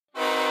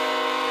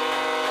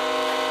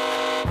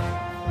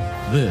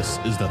This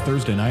is the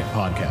Thursday Night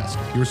Podcast,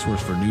 your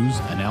source for news,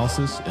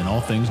 analysis, and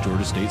all things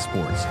Georgia State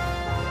sports.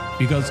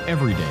 Because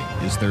every day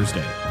is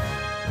Thursday.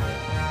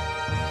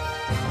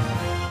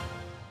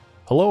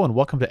 Hello and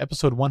welcome to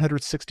episode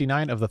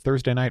 169 of the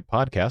Thursday Night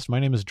Podcast. My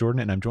name is Jordan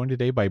and I'm joined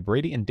today by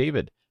Brady and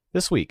David.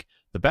 This week,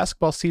 the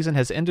basketball season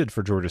has ended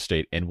for Georgia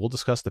State and we'll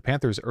discuss the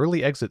Panthers'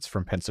 early exits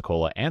from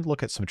Pensacola and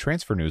look at some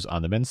transfer news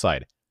on the men's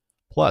side.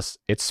 Plus,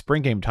 it's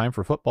spring game time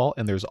for football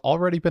and there's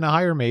already been a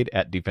hire made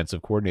at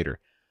defensive coordinator.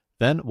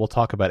 Then we'll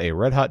talk about a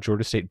red-hot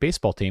Georgia State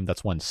baseball team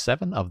that's won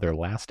 7 of their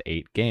last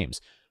 8 games.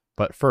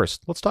 But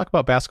first, let's talk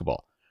about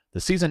basketball. The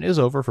season is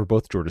over for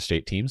both Georgia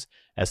State teams,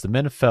 as the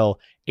men fell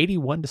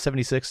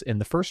 81-76 in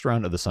the first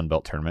round of the Sun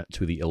Belt Tournament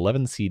to the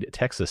 11-seed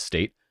Texas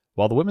State,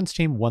 while the women's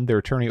team won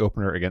their tourney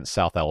opener against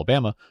South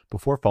Alabama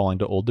before falling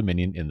to Old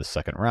Dominion in the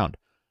second round.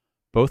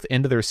 Both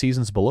ended their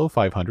seasons below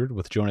 500,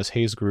 with Jonas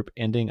Hayes' group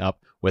ending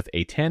up with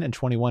a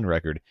 10-21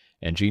 record,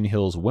 and Jean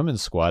Hill's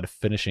women's squad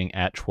finishing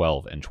at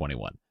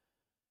 12-21.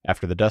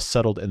 After the dust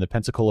settled in the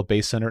Pensacola Bay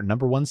Center,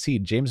 number 1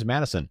 seed James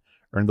Madison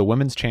earned the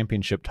women's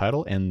championship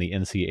title in the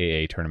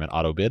NCAA tournament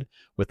auto bid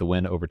with the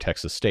win over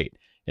Texas State.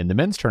 In the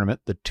men's tournament,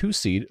 the 2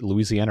 seed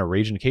Louisiana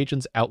Ragin'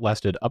 Cajuns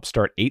outlasted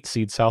upstart 8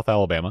 seed South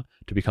Alabama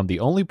to become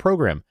the only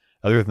program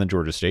other than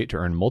Georgia State to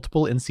earn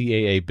multiple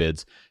NCAA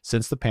bids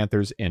since the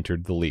Panthers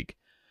entered the league.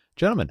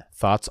 Gentlemen,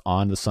 thoughts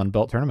on the Sun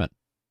Belt Tournament?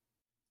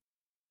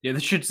 Yeah,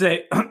 this should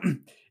say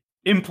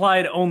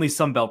implied only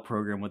Sun Belt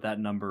program with that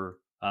number.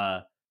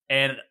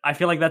 And I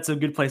feel like that's a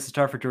good place to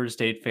start for Georgia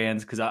State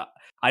fans because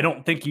I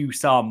don't think you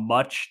saw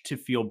much to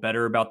feel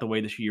better about the way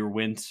this year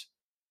went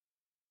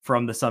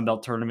from the Sun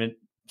Belt Tournament,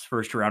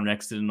 first round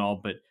exit and all.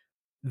 But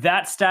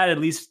that stat at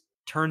least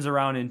turns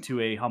around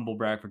into a humble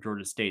brag for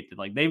Georgia State.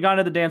 Like they've gone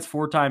to the dance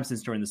 4 times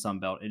since joining the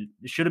Sun Belt. It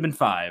should have been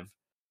 5,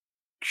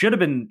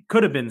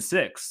 could have been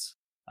 6.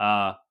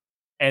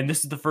 And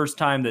this is the first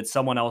time that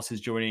someone else is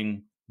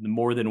joining the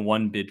more than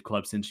one bid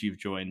club since you've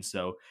joined.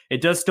 So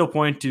it does still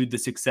point to the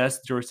success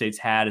Georgia State's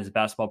had as a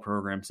basketball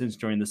program since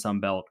joining the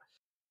Sun Belt.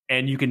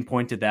 And you can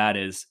point to that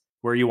as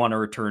where you want to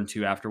return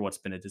to after what's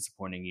been a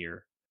disappointing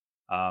year.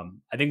 I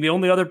think the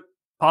only other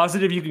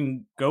positive you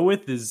can go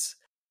with is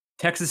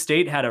Texas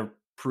State had a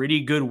pretty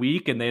good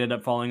week and they ended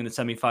up falling in the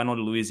semifinal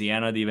to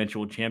Louisiana, the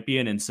eventual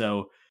champion. And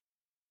so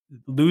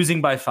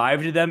losing by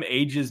 5 to them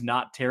ages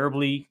not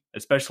terribly,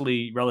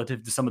 especially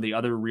relative to some of the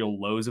other real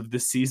lows of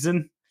this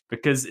season.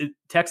 Because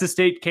Texas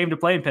State came to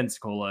play in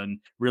Pensacola and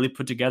really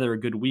put together a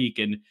good week.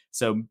 And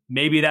so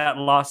maybe that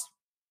loss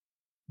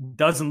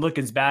doesn't look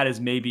as bad as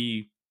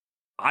maybe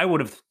I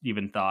would have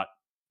even thought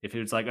if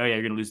it was like, oh yeah,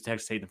 you're going to lose to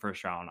Texas State in the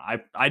first round.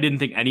 I didn't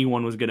think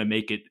anyone was going to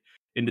make it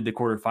into the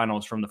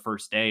quarterfinals from the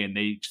first day, and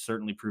they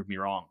certainly proved me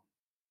wrong.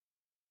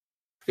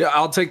 Yeah,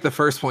 I'll take the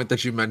first point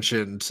that you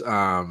mentioned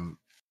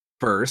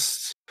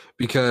first,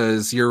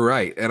 because you're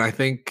right. And I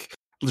think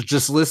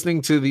just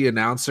listening to the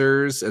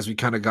announcers as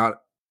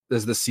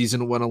the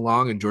season went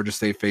along and Georgia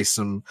State faced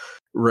some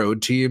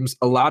road teams,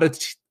 a lot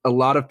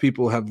of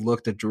people have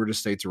looked at Georgia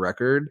State's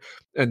record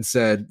and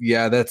said,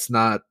 yeah, that's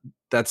not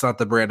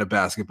the brand of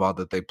basketball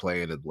that they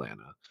play in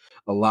Atlanta.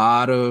 A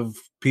lot of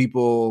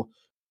people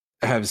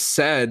have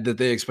said that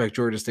they expect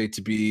Georgia State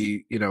to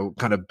be,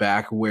 kind of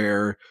back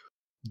where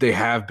they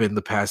have been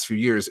the past few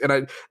years.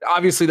 And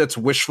obviously that's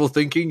wishful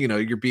thinking.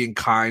 You're being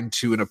kind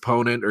to an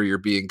opponent or you're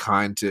being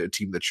kind to a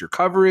team that you're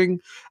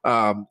covering.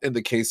 In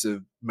the case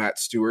of Matt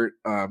Stewart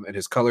and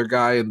his color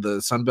guy in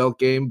the Sun Belt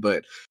game.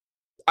 But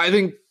I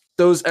think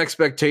those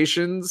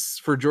expectations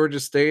for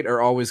Georgia State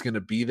are always going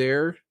to be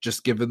there,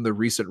 just given the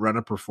recent run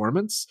of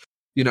performance.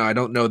 I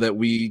don't know that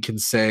we can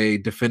say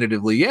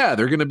definitively, yeah,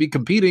 they're going to be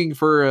competing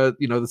for,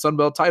 the Sun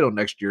Belt title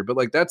next year. But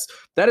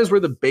that is where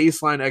the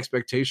baseline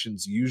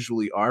expectations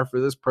usually are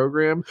for this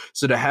program.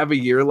 So to have a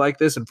year like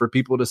this and for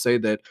people to say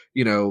that,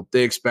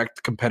 they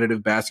expect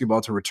competitive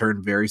basketball to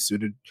return very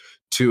soon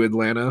to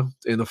Atlanta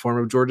in the form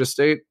of Georgia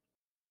State,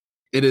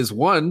 it is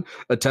one,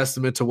 a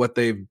testament to what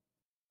they've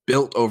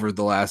built over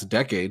the last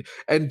decade.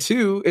 And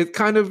 2, it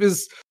kind of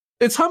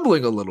it's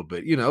humbling a little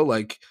bit,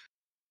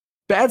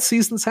 bad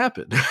seasons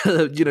happen.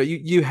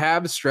 You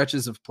have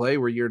stretches of play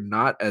where you're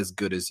not as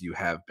good as you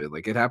have been.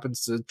 Like it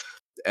happens to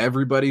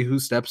everybody who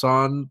steps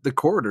on the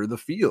court or the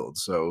field.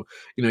 So,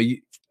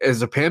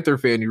 as a Panther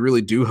fan, you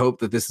really do hope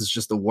that this is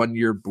just a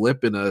 1-year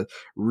blip in a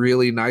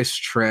really nice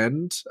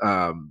trend.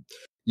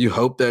 You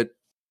hope that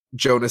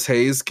Jonas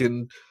Hayes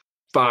can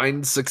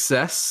find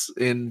success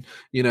in,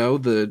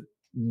 the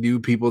new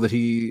people that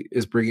he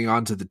is bringing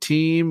onto the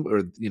team,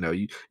 or,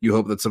 you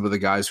hope that some of the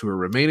guys who are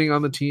remaining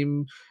on the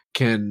team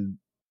can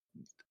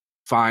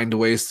find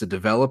ways to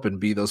develop and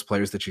be those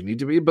players that you need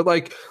to be.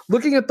 But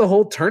looking at the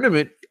whole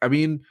tournament, I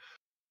mean,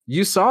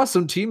 you saw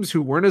some teams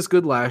who weren't as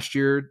good last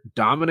year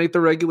dominate the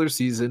regular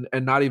season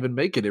and not even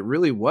make it. It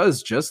really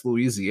was just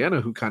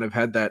Louisiana who kind of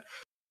had that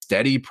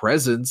steady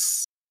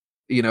presence,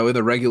 in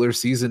the regular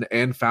season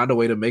and found a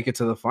way to make it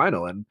to the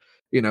final. And,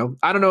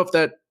 I don't know if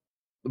that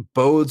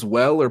bodes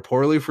well or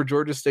poorly for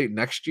Georgia State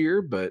next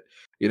year, but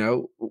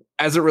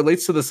as it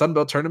relates to the Sun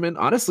Belt Tournament,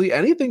 honestly,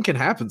 anything can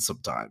happen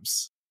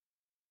sometimes.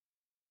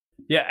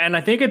 Yeah, and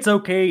I think it's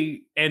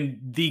okay, and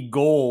the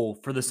goal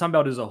for the Sun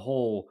Belt as a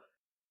whole,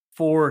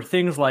 for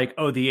things like,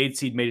 oh, the 8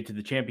 seed made it to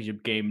the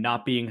championship game,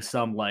 not being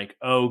some like,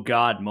 oh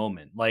god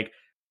moment. Like,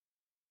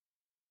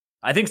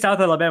 I think South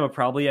Alabama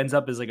probably ends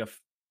up as like a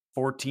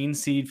 14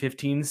 seed,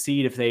 15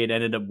 seed if they had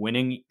ended up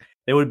winning.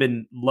 They would have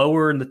been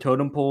lower in the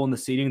totem pole in the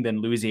seeding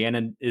than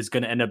Louisiana is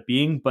going to end up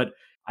being, but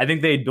I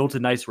think they had built a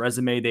nice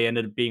resume. They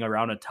ended up being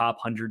around a top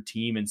 100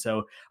 team. And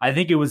so I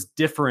think it was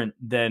different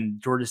than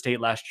Georgia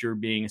State last year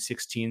being a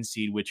 16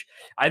 seed, which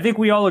I think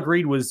we all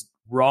agreed was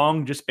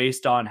wrong just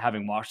based on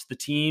having watched the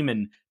team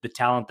and the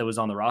talent that was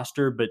on the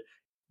roster. But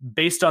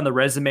based on the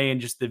resume and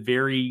just the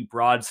very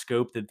broad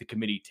scope that the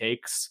committee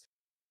takes,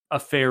 a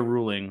fair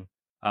ruling.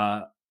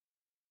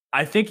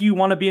 I think you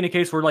want to be in a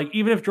case where, like,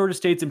 even if Georgia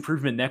State's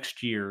improvement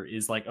next year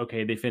is like,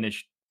 okay, they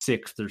finished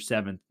 6th or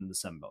 7th in the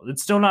Sun Belt,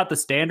 it's still not the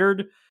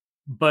standard,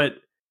 but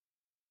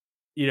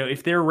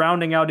if they're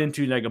rounding out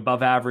into like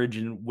above average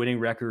and winning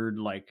record,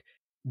 like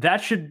that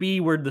should be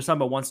where the Sun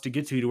Belt wants to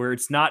get to where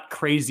it's not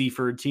crazy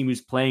for a team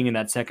who's playing in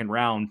that second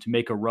round to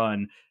make a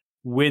run,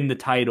 win the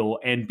title,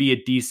 and be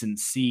a decent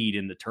seed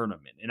in the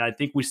tournament. And I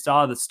think we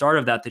saw the start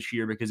of that this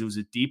year because it was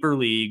a deeper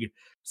league.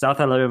 South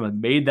Alabama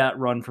made that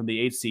run from the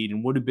 8th seed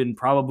and would have been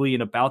probably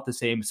in about the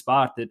same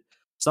spot that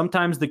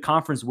sometimes the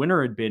conference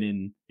winner had been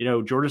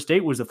in. Georgia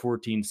State was a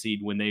 14 seed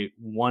when they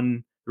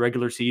won the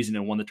regular season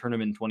and won the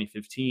tournament in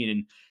 2015.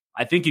 And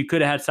I think you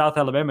could have had South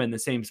Alabama in the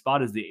same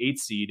spot as the 8th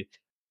seed.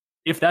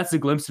 If that's a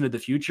glimpse into the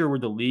future where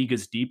the league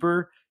is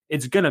deeper,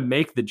 it's going to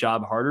make the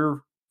job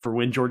harder for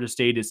when Georgia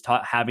State is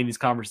having these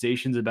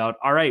conversations about,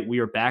 all right, we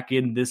are back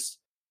in this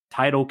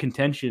title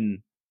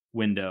contention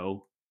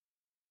window.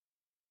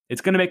 It's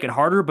going to make it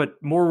harder, but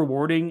more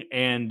rewarding,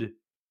 and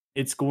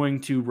it's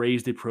going to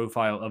raise the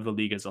profile of the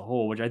league as a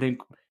whole, which I think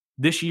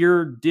this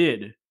year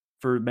did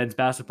for men's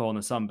basketball in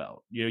the Sun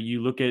Belt.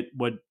 You look at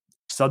what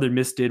Southern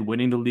Miss did,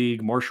 winning the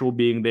league, Marshall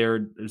being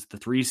there as the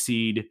 3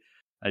 seed,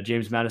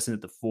 James Madison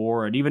at the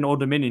 4, and even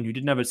Old Dominion, who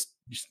didn't have a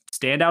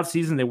standout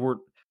season. They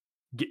weren't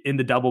in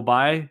the double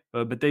bye,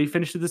 but they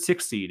finished at the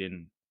 6th seed.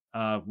 And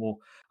I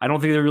don't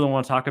think they really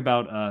want to talk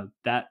about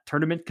that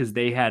tournament because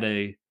they had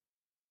a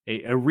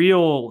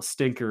real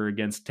stinker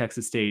against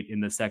Texas State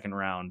in the second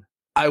round.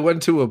 I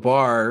went to a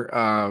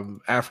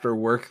bar after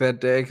work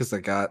that day because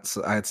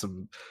I had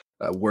some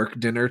work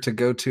dinner to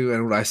go to,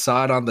 and when I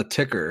saw it on the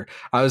ticker,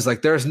 I was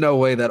like, "There's no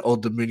way that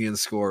Old Dominion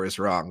score is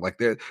wrong.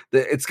 Like,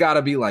 it's got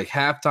to be like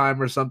halftime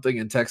or something."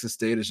 And Texas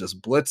State has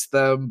just blitzed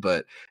them,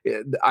 but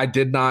I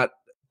did not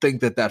think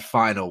that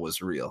final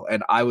was real,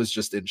 and I was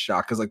just in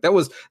shock because like that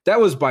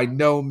was by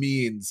no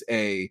means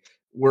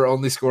we're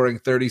only scoring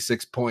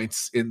 36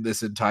 points in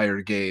this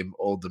entire game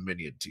Old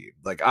Dominion team.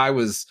 Like I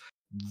was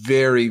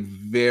very,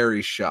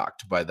 very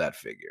shocked by that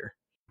figure.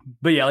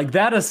 But yeah, like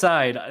that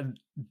aside,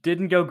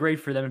 didn't go great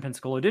for them in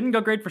Pensacola. It didn't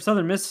go great for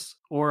Southern Miss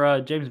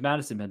or James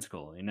Madison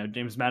Pensacola.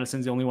 James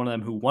Madison's the only one of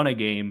them who won a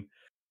game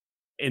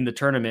in the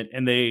tournament,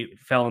 and they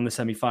fell in the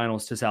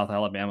semifinals to South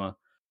Alabama.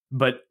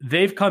 But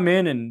they've come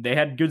in and they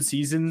had good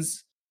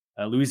seasons.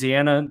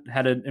 Louisiana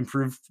had an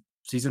improved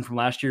season from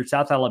last year.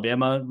 South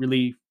Alabama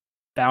really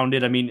found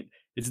it. I mean,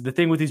 it's the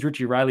thing with these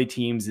Richie Riley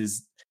teams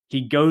is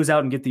he goes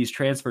out and get these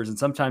transfers, and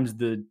sometimes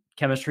the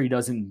chemistry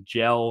doesn't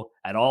gel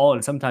at all,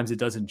 and sometimes it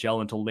doesn't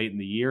gel until late in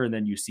the year, and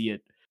then you see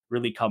it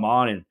really come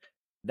on. And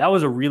that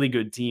was a really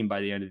good team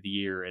by the end of the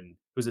year, and it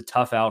was a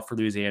tough out for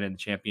Louisiana in the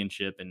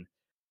championship. And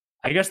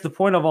I guess the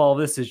point of all of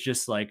this is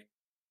just like,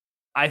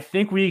 I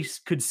think we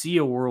could see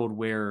a world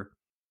where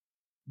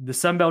the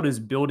Sun Belt is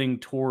building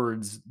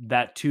towards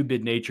that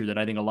two-bid nature that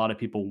I think a lot of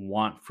people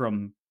want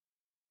from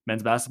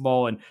men's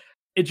basketball. And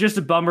it's just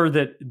a bummer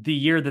that the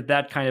year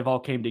that kind of all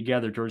came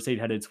together, Georgia State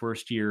had its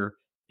worst year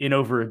in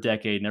over a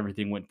decade and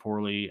everything went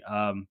poorly.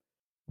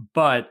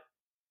 But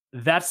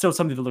that's still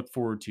something to look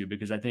forward to,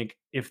 because I think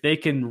if they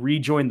can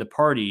rejoin the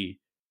party,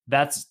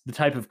 that's the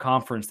type of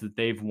conference that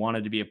they've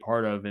wanted to be a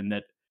part of, and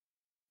that,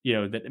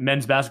 that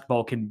men's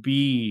basketball can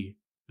be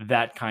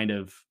that kind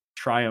of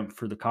triumph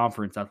for the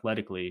conference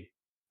athletically.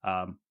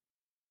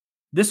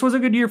 This was a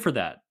good year for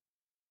that.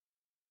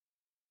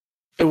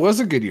 It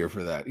was a good year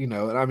for that, and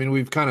I mean,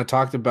 we've kind of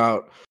talked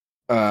about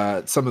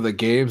some of the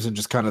games and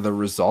just kind of the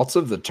results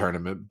of the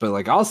tournament, but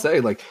like I'll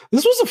say, like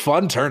this was a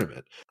fun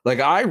tournament. Like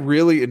I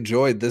really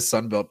enjoyed this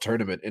Sun Belt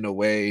tournament in a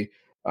way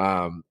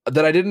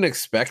that I didn't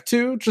expect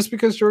to, just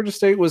because Georgia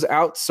State was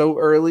out so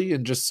early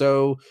and just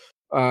so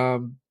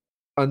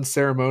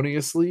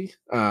unceremoniously.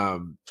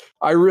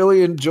 I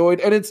really enjoyed,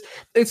 and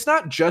it's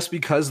not just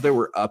because there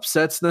were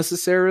upsets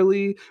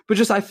necessarily, but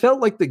just I felt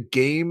like the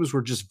games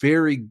were just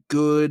very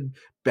good,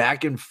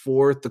 back and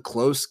forth, the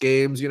close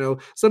games.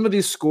 Some of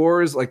these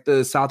scores, like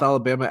the South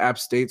Alabama App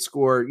State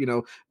score,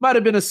 might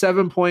have been a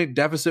 7-point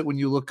deficit when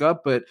you look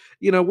up, but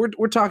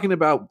we're talking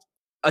about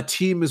a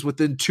team is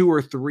within 2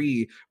 or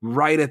 3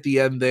 right at the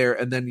end there,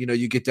 and then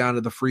you get down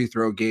to the free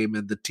throw game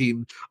and the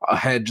team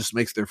ahead just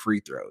makes their free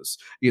throws.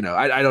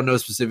 I don't know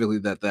specifically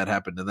that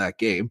happened in that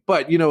game,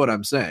 but you know what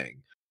I'm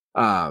saying.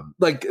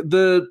 Like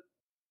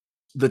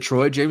the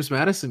Troy James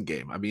Madison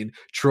game. I mean,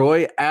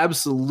 Troy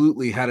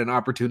absolutely had an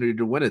opportunity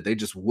to win it. They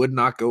just would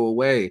not go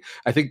away.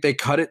 I think they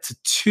cut it to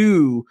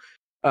 2.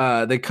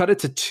 They cut it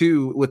to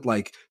 2 with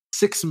like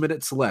 6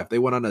 minutes left. They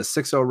went on a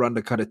 6-0 run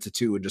to cut it to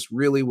 2 and just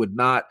really would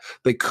not,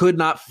 they could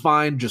not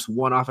find just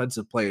one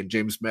offensive play. And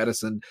James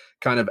Madison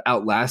kind of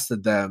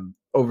outlasted them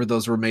over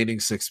those remaining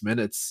 6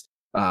 minutes.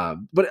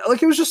 But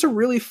like, it was just a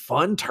really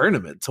fun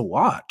tournament to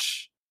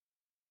watch.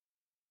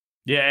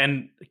 Yeah,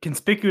 and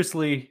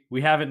conspicuously,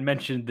 we haven't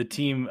mentioned the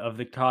team of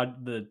the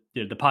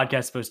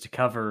podcast supposed to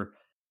cover.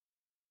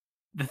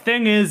 The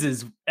thing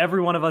is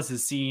every one of us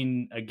has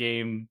seen a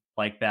game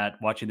like that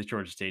watching the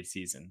Georgia State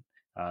season.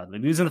 They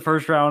lose in the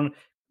first round,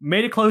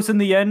 made it close in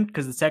the end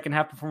because the second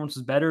half performance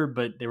was better,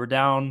 but they were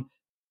down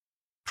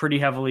pretty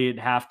heavily at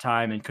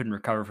halftime and couldn't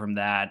recover from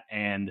that,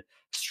 and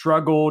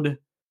struggled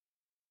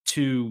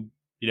to,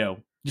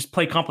 just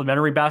play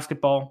complementary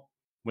basketball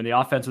when the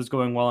offense was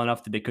going well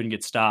enough that they couldn't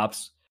get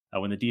stops.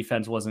 When the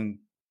defense wasn't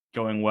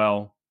going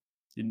well,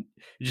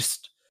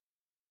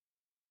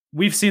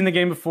 we've seen the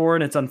game before,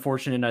 and it's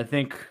unfortunate. And I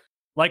think,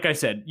 like I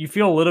said, you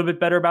feel a little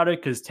bit better about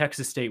it because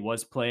Texas State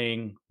was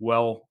playing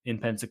well in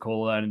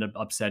Pensacola, ended up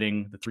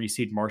upsetting the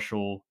 3-seed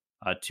Marshall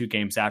 2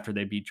 games after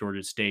they beat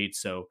Georgia State.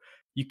 So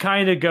you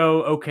kind of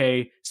go,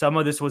 okay, some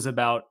of this was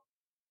about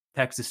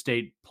Texas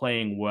State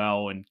playing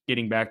well and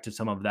getting back to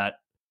some of that,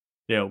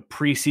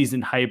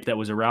 preseason hype that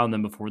was around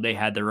them before they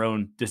had their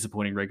own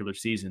disappointing regular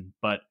season.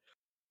 But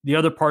the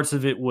other parts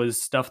of it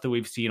was stuff that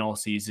we've seen all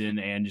season,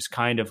 and just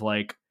kind of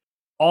like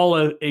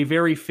all a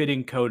very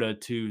fitting coda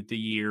to the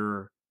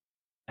year,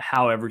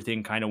 how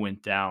everything kind of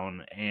went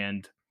down.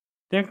 And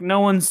I think no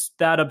one's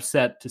that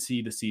upset to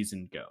see the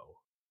season go.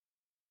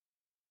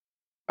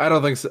 I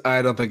don't think so.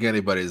 I don't think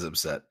anybody's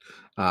upset.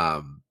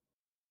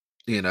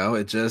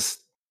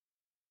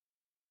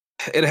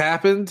 It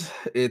happened.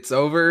 It's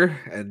over,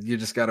 and you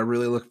just got to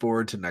really look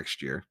forward to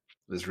next year.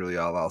 Is really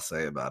all I'll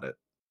say about it.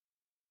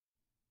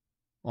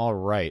 All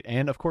right.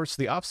 And of course,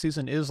 the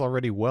offseason is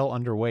already well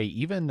underway,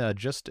 even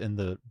just in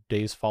the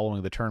days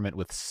following the tournament,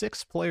 with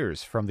 6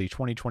 players from the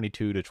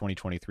 2022 to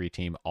 2023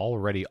 team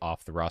already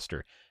off the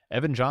roster.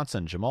 Evan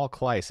Johnson, Jamal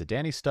Kleiss,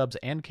 Danny Stubbs,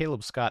 and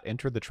Caleb Scott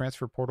entered the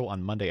transfer portal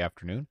on Monday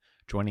afternoon,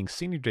 joining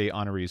Senior Day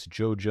honorees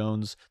Joe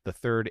Jones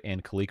III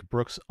and Kalik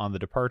Brooks on the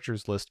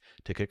departures list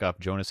to kick off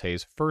Jonas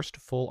Hayes' first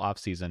full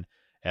offseason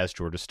as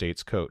Georgia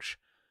State's coach.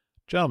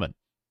 Gentlemen.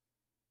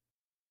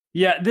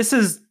 Yeah, this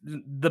is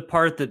the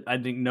part that I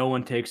think no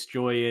one takes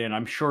joy in.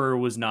 I'm sure it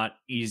was not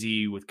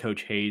easy with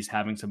Coach Hayes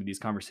having some of these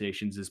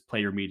conversations as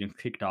player meetings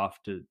kicked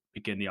off to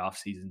begin the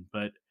offseason.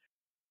 But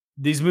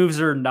these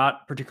moves are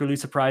not particularly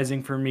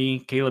surprising for me.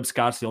 Caleb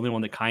Scott's the only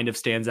one that kind of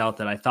stands out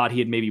that I thought he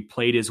had maybe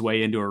played his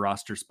way into a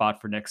roster spot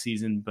for next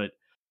season. But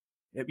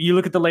if you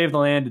look at the lay of the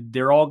land,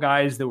 they're all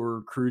guys that were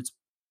recruits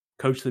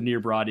Coach Lanier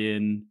brought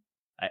in,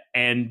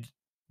 and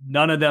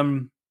none of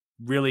them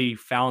really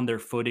found their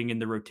footing in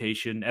the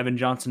rotation. Evan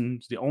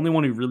Johnson's the only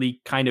one who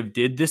really kind of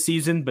did this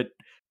season, but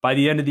by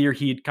the end of the year,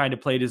 he had kind of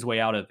played his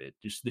way out of it.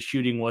 Just the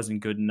shooting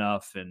wasn't good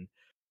enough. And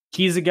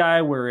he's a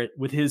guy where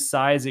with his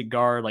size at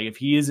guard, like if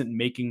he isn't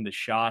making the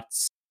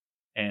shots,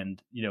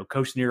 and,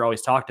 Coach Lanier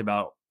always talked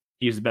about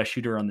he's the best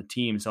shooter on the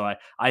team. So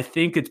I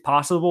think it's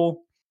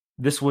possible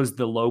this was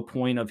the low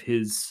point of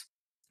his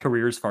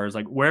career as far as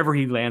like wherever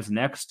he lands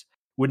next.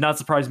 Would not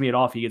surprise me at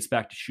all if he gets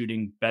back to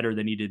shooting better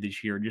than he did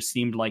this year. It just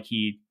seemed like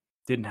he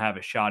didn't have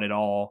a shot at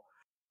all.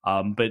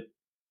 But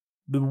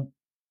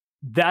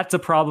that's a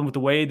problem with the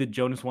way that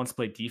Jonas wants to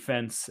play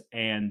defense,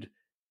 and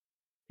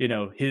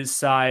his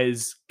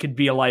size could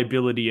be a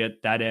liability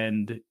at that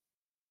end.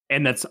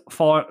 And that's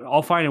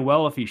all fine and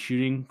well if he's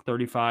shooting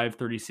 35,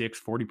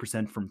 36,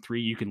 40% from 3.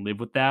 You can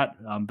live with that.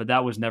 But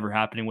that was never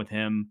happening with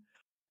him.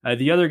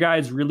 The other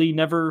guys really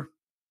never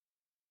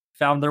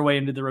found their way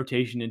into the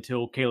rotation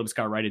until Caleb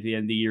Scott right at the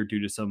end of the year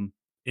due to some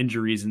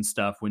injuries and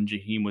stuff. When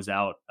Jaheim was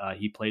out,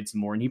 he played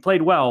some more, and he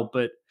played well.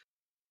 But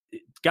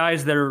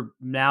guys that are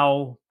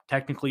now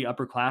technically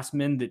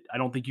upperclassmen that I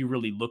don't think you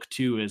really look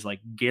to as like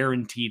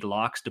guaranteed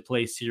locks to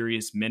play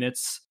serious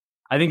minutes.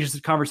 I think just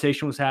a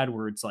conversation was had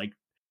where it's like,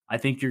 I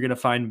think you're going to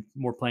find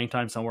more playing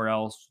time somewhere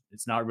else.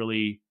 It's not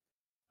really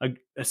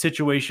a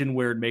situation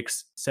where it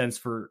makes sense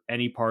for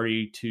any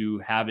party to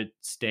have it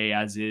stay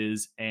as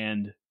is.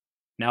 And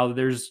now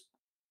there's,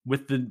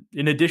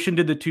 in addition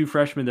to the 2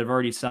 freshmen that have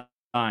already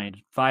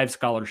signed, 5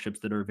 scholarships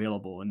that are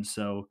available. And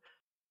so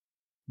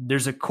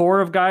there's a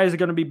core of guys that are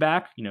going to be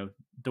back,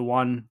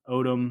 DeJuan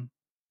Odom,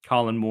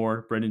 Colin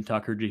Moore, Brendan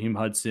Tucker, Jaheim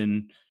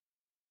Hudson.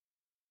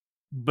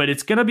 But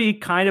it's going to be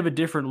kind of a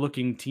different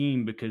looking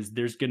team because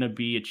there's going to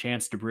be a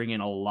chance to bring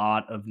in a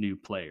lot of new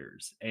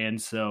players. And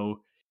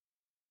so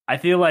I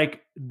feel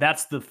like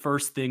that's the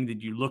first thing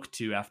that you look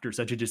to after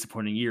such a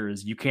disappointing year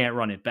is you can't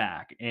run it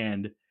back.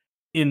 And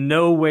in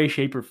no way,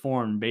 shape, or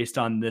form, based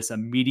on this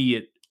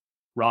immediate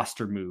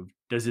roster move,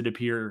 does it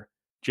appear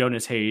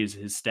Jonas Hayes,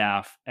 his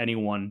staff,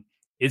 anyone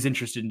is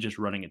interested in just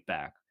running it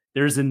back.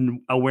 There's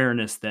an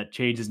awareness that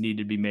changes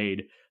needed to be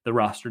made. The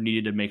roster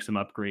needed to make some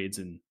upgrades,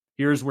 and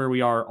here's where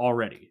we are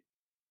already.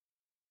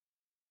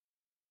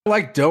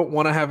 don't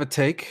want to have a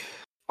take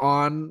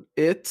on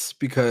it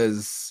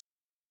because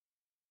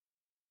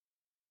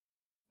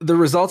the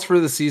results for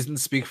the season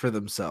speak for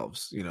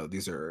themselves. You know,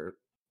 these are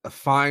a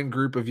fine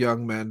group of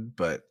young men,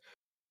 but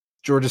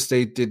Georgia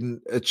State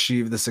didn't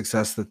achieve the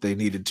success that they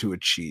needed to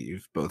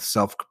achieve, both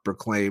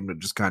self-proclaimed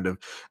and just kind of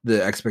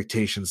the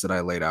expectations that I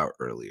laid out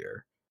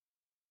earlier.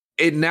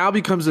 It now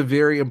becomes a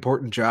very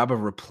important job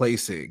of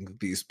replacing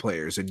these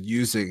players and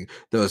using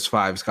those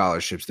 5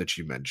 scholarships that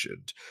you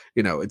mentioned.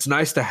 You know, it's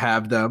nice to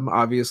have them,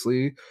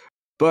 obviously,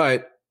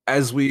 but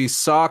as we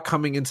saw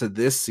coming into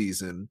this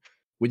season,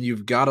 when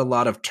you've got a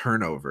lot of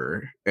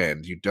turnover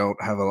and you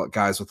don't have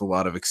guys with a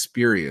lot of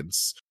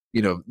experience,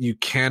 you know, you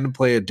can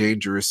play a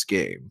dangerous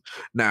game.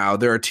 Now,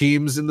 there are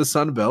teams in the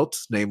Sun Belt,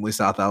 namely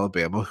South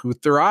Alabama, who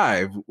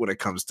thrive when it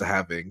comes to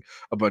having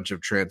a bunch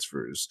of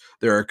transfers.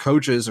 There are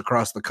coaches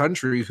across the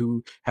country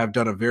who have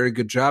done a very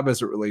good job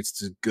as it relates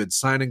to good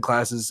signing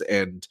classes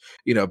and,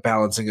 you know,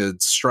 balancing a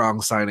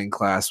strong signing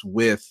class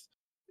with,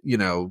 you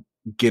know,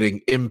 getting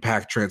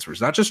impact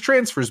transfers, not just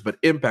transfers, but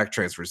impact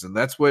transfers. And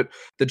that's what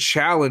the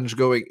challenge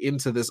going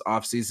into this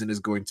offseason is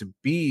going to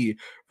be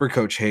for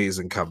Coach Hayes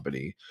and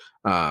company.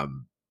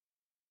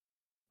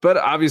 But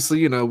obviously,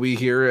 you know, we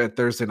here at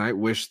Thursday Night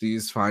wish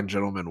these fine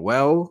gentlemen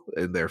well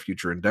in their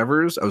future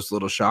endeavors. I was a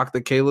little shocked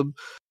that Caleb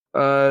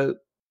entered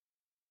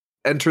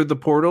the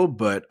portal,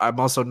 but I'm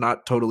also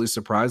not totally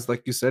surprised.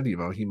 Like you said, you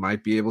know, he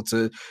might be able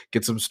to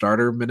get some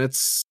starter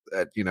minutes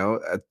at, you know,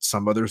 at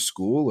some other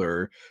school,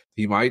 or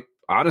he might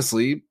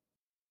honestly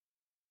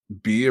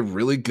be a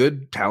really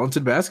good,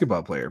 talented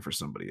basketball player for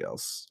somebody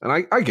else.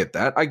 And I get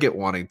that. I get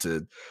wanting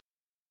to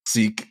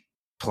seek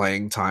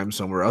playing time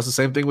somewhere else. The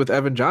same thing with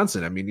Evan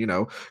Johnson. I mean, you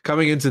know,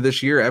 coming into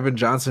this year, Evan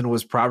Johnson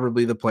was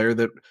probably the player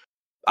that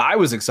I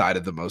was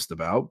excited the most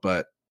about,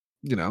 but,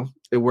 you know,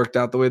 it worked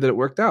out the way that it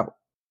worked out.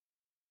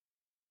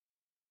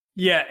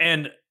 Yeah,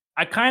 and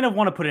I kind of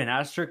want to put an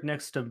asterisk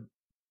next to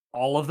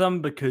all of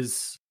them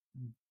because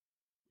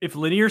if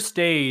Lanier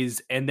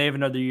stays and they have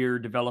another year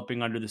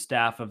developing under the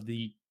staff of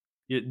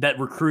that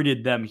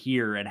recruited them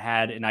here and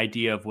had an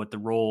idea of what the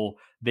role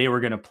they were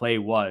going to play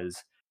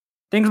was,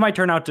 things might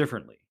turn out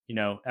differently. You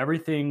know,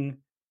 everything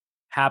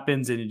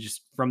happens and it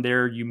just from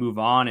there you move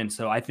on. And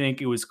so I think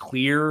it was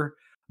clear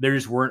there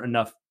just weren't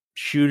enough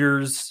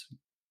shooters,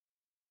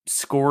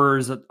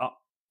 scorers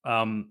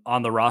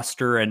on the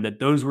roster, and that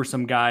those were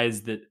some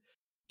guys that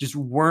just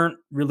weren't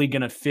really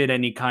going to fit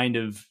any kind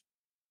of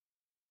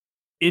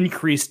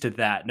increase to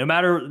that. No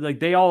matter, like,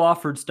 they all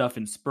offered stuff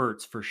in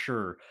spurts for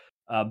sure.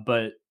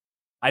 But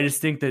I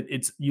just think that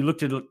you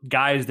looked at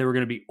guys that were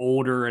going to be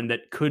older and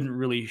that couldn't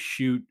really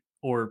shoot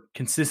or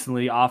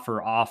consistently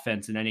offer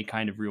offense in any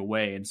kind of real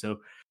way. And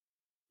so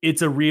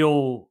it's a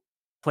real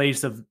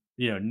place of,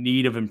 you know,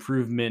 need of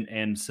improvement.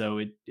 And so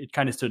it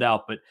kind of stood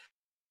out, but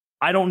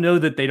I don't know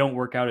that they don't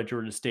work out at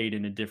Georgia State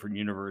in a different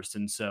universe.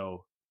 And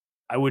so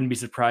I wouldn't be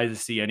surprised to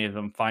see any of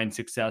them find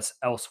success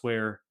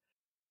elsewhere.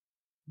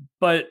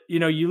 But, you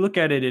know, you look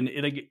at it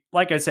and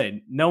like I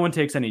said, no one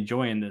takes any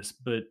joy in this,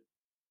 but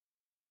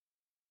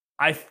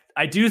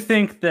I do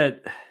think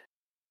that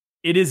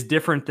it is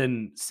different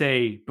than,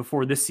 say,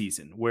 before this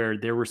season, where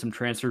there were some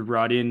transfers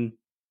brought in.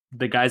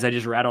 The guys I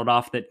just rattled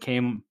off that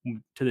came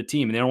to the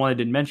team, and the only one I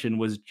didn't mention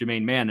was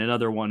Jermaine Mann,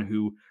 another one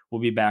who will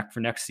be back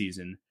for next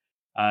season.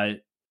 I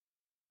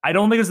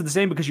don't think it's the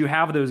same because you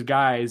have those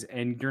guys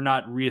and you're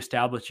not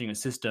reestablishing a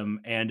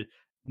system, and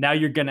now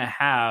you're going to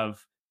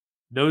have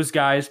those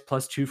guys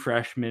plus 2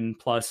 freshmen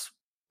plus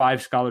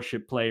 5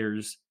 scholarship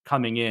players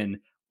coming in,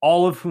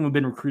 all of whom have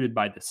been recruited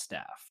by the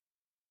staff.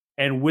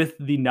 And with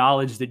the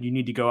knowledge that you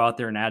need to go out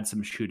there and add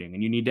some shooting,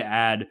 and you need to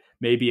add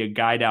maybe a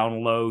guy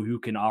down low who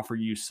can offer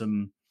you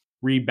some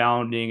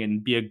rebounding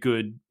and be a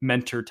good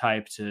mentor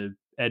type to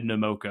Ed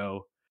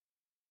Nomoko.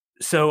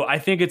 So I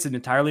think it's an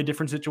entirely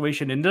different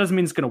situation. And it doesn't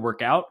mean it's going to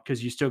work out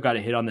because you still got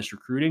to hit on this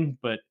recruiting.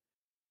 But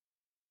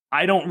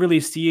I don't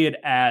really see it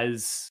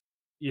as,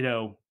 you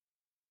know,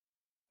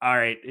 all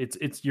right,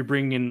 it's you're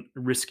bringing in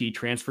risky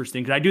transfers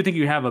things. I do think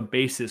you have a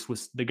basis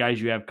with the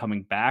guys you have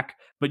coming back,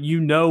 but you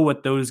know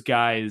what those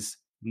guys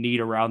need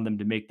around them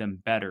to make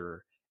them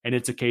better. And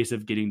it's a case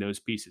of getting those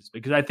pieces,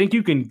 because I think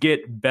you can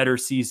get better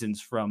seasons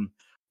from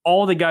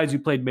all the guys who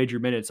played major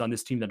minutes on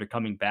this team that are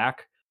coming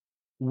back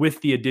with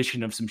the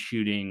addition of some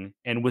shooting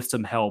and with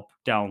some help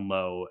down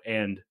low.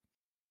 And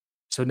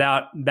so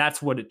now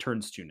that's what it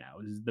turns to now.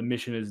 Is the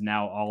mission is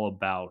now all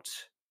about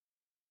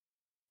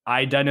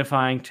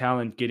identifying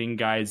talent, getting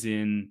guys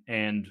in,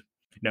 and,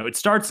 you know, it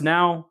starts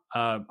now.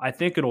 I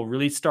think it'll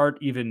really start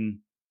even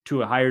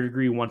to a higher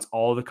degree once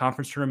all the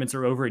conference tournaments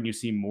are over and you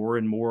see more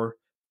and more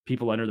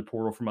people enter the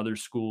portal from other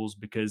schools,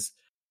 because,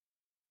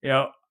 you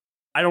know,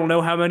 I don't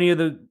know how many of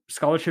the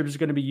scholarships are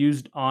going to be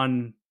used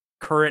on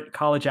current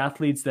college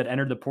athletes that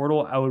entered the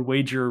portal. I would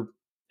wager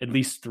at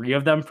least 3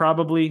 of them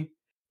probably,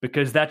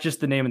 because that's just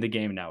the name of the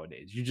game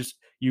nowadays.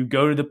 You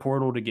go to the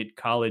portal to get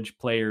college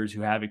players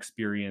who have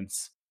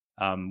experience.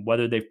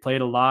 Whether they've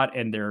played a lot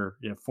and they're,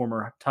 you know,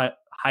 former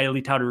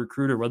highly touted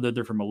recruiter, whether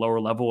they're from a lower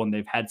level and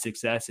they've had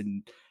success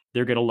and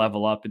they're going to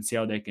level up and see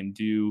how they can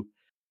do.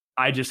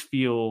 I just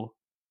feel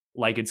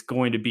like it's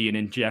going to be an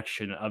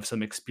injection of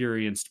some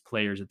experienced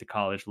players at the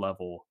college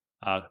level.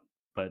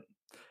 But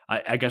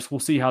I guess we'll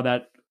see how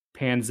that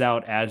pans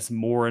out as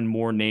more and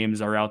more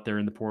names are out there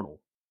in the portal.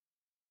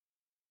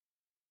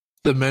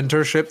 The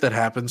mentorship that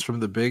happens from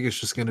the big is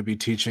just going to be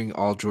teaching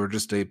all Georgia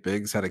State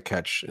bigs how to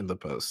catch in the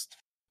post,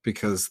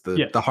 because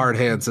the hard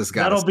hands has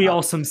got. That'll be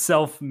all some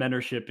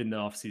self-mentorship in the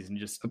offseason.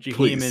 Just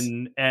Jaheim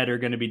and Ed are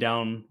going to be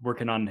down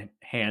working on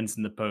hands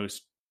in the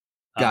post.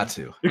 Got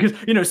to.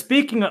 Because,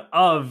 speaking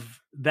of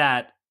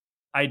that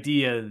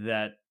idea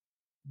that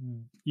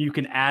you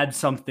can add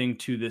something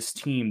to this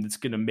team that's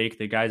going to make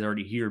the guys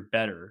already here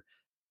better.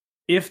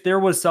 If there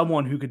was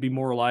someone who could be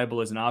more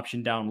reliable as an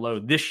option down low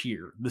this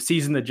year, the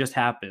season that just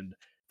happened,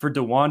 for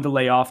Dajuan to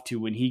lay off to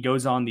when he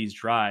goes on these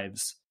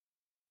drives,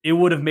 it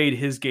would have made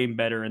his game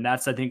better. And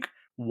that's, I think,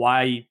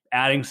 why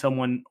adding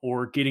someone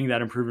or getting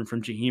that improvement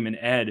from Jaheim and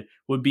Ed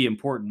would be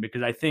important,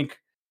 because I think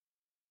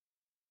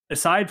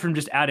aside from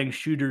just adding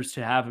shooters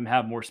to have him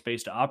have more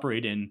space to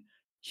operate in,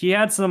 he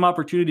had some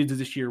opportunities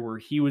this year where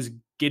he was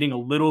getting a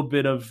little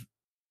bit of,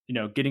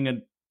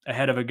 getting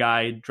ahead of a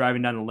guy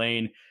driving down the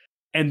lane,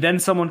 and then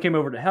someone came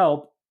over to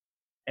help.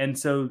 And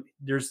so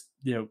there's,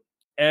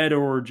 Ed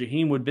or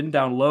Jaheim would have been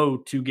down low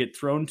to get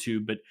thrown to,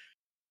 but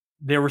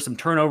there were some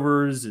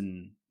turnovers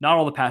and not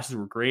all the passes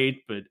were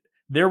great, but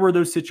there were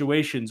those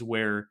situations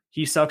where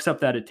he sucks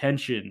up that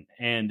attention.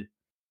 And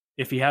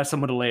if he has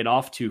someone to lay it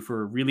off to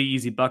for a really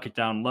easy bucket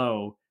down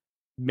low,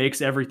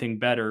 makes everything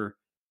better.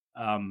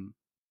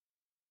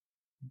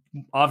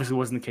 Obviously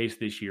wasn't the case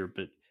this year,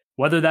 but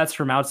whether that's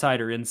from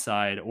outside or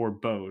inside or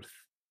both,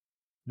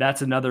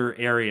 that's another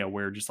area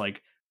where just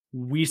like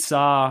we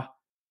saw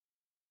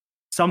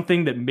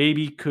something that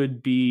maybe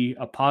could be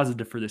a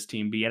positive for this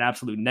team be an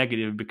absolute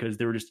negative because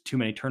there were just too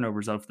many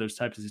turnovers of those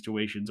types of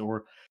situations,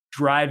 or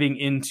driving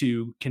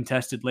into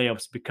contested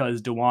layups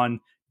because Dajuan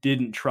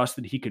didn't trust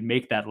that he could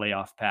make that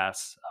layoff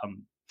pass.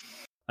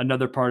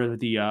 Another part of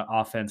the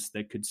offense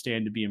that could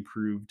stand to be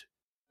improved,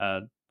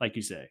 like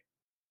you say.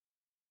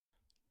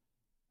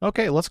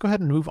 Okay, let's go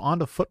ahead and move on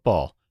to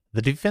football.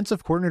 The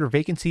defensive coordinator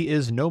vacancy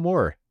is no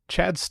more.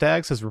 Chad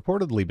Staggs has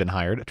reportedly been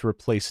hired to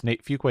replace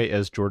Nate Fuqua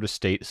as Georgia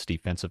State's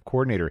defensive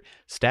coordinator.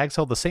 Staggs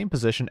held the same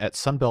position at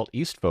Sunbelt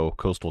East foe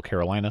Coastal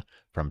Carolina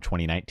from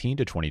 2019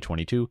 to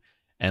 2022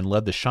 and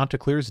led the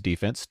Chanticleers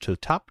defense to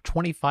top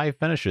 25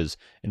 finishes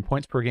in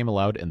points per game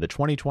allowed in the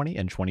 2020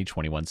 and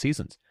 2021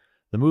 seasons.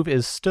 The move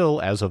is still,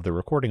 as of the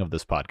recording of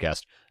this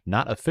podcast,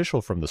 not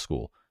official from the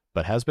school,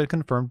 but has been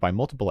confirmed by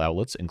multiple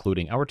outlets,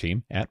 including our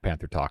team at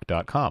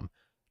PantherTalk.com.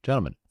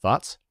 Gentlemen,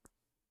 thoughts?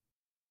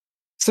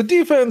 So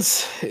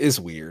defense is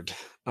weird.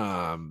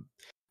 And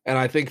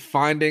I think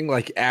finding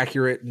like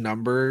accurate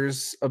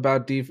numbers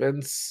about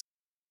defensive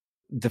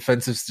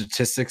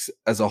statistics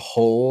as a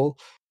whole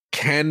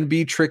can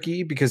be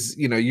tricky because,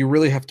 you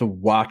really have to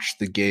watch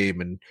the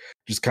game and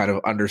just kind of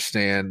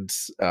understand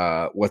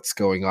what's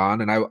going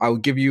on. And I'll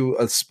give you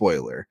a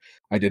spoiler.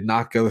 I did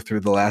not go through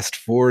the last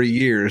 4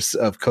 years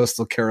of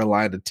Coastal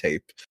Carolina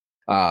tape.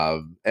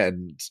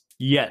 And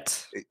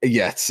yet,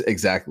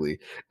 exactly.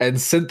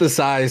 And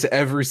synthesize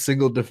every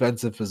single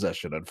defensive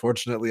possession.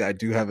 Unfortunately, I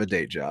do have a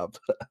day job.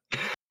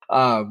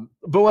 But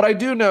what I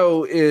do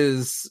know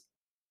is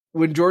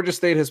when Georgia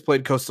State has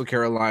played Coastal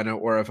Carolina,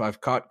 or if I've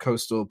caught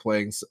Coastal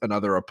playing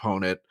another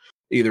opponent,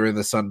 either in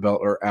the Sun Belt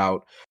or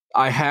out,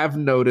 I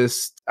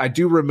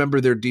do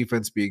remember their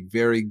defense being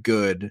very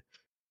good,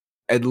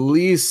 at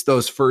least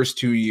those first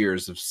 2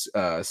 years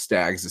of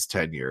Staggs'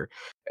 tenure.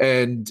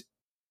 And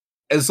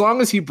as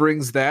long as he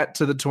brings that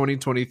to the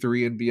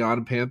 2023 and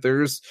beyond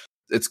Panthers,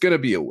 it's going to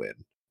be a win.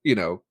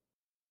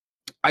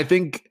 I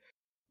think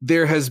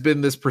there has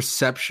been this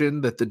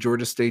perception that the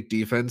Georgia State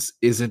defense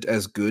isn't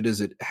as good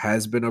as it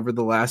has been over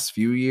the last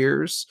few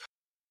years.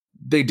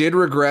 They did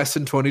regress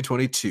in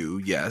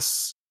 2022,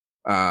 yes.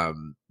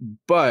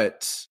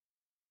 But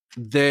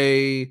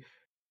they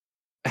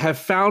have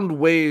found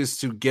ways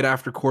to get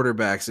after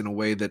quarterbacks in a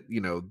way that,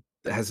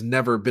 has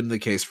never been the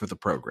case for the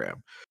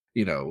program.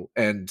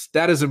 And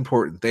that is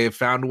important. They have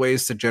found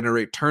ways to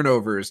generate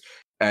turnovers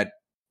at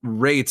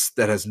rates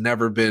that has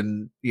never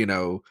been,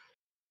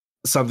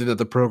 something that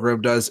the program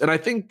does. And I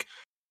think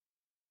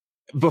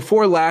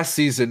before last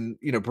season,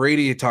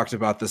 Brady had talked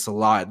about this a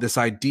lot, this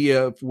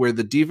idea of where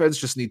the defense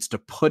just needs to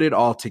put it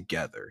all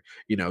together.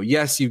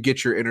 Yes, you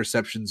get your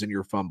interceptions and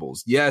your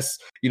fumbles. Yes,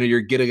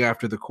 you're getting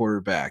after the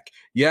quarterback.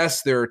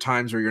 Yes, there are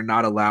times where you're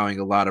not allowing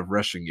a lot of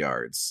rushing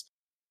yards.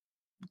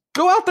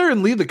 Go out there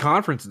and lead the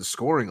conference in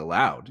scoring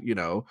allowed.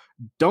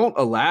 Don't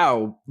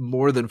allow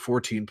more than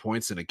 14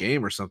 points in a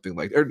game or something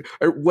like that,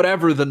 or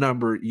whatever the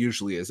number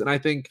usually is. And I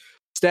think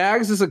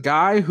Staggs is a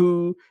guy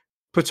who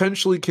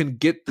potentially can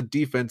get the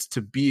defense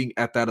to being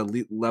at that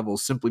elite level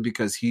simply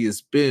because he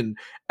has been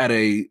at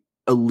a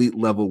elite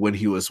level when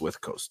he was with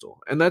Coastal.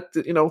 And that,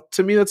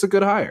 to me, that's a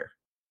good hire.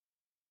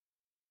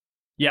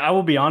 Yeah, I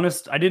will be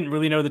honest. I didn't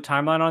really know the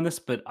timeline on this,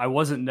 but I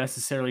wasn't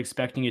necessarily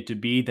expecting it to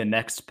be the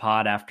next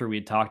pod after we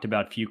had talked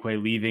about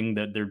Fuqua leaving,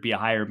 that there'd be a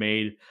hire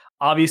made.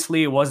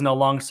 Obviously, it wasn't a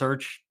long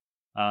search.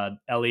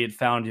 Elliott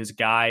found his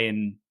guy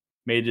and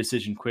made a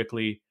decision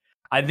quickly.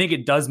 I think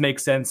it does make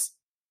sense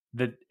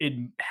that it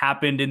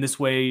happened in this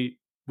way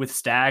with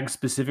Stagg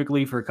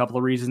specifically for a couple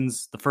of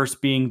reasons. The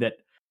first being that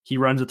he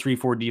runs a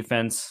 3-4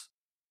 defense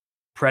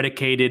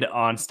predicated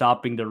on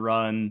stopping the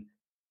run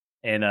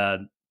and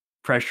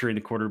pressuring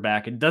the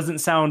quarterback. It doesn't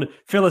sound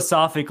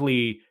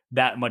philosophically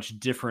that much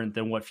different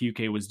than what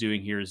Fuquay was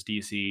doing here as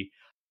DC.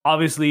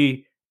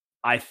 Obviously,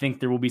 I think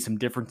there will be some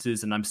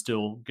differences, and I'm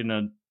still going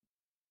to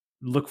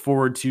look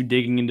forward to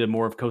digging into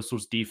more of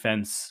Coastal's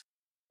defense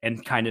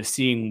and kind of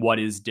seeing what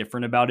is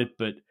different about it.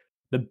 But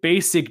the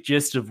basic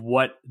gist of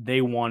what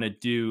they want to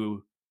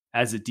do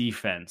as a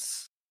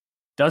defense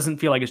doesn't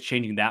feel like it's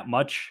changing that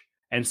much.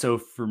 And so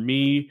for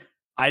me,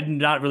 I'd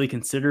not really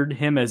considered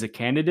him as a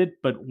candidate,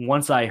 but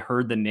once I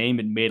heard the name,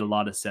 it made a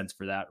lot of sense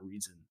for that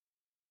reason.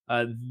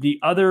 The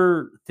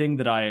other thing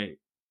that I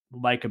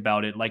like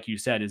about it, like you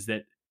said, is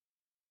that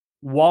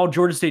while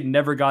Georgia State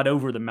never got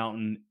over the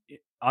mountain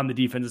on the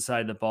defensive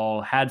side of the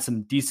ball, had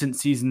some decent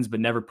seasons, but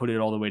never put it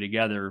all the way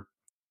together,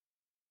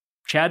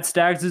 Chad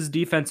Staggs'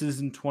 defenses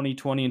in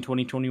 2020 and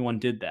 2021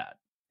 did that.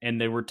 And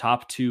they were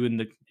top two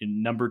in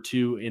number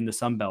 2 in the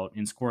Sun Belt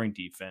in scoring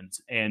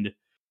defense. And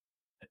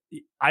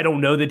I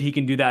don't know that he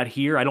can do that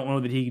here. I don't know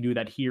that he can do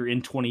that here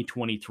in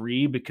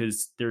 2023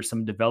 because there's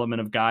some development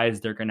of guys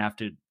they're going to have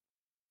to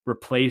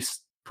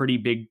replace pretty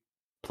big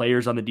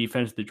players on the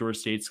defense that Georgia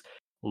State's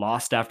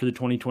lost after the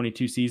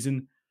 2022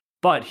 season.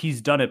 But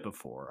he's done it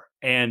before.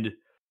 And,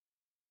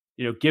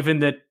 given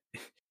that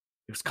it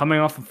was coming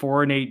off a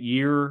 4-8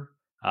 year,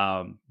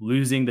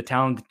 losing the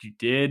talent that you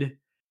did,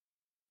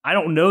 I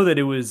don't know that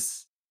it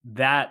was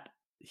that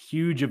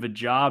huge of a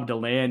job to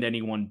land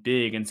anyone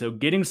big. And so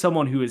getting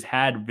someone who has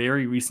had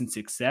very recent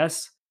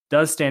success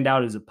does stand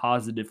out as a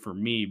positive for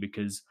me,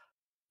 because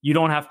you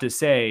don't have to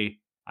say,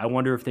 I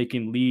wonder if they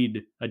can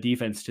lead a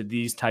defense to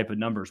these type of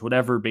numbers,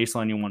 whatever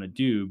baseline you want to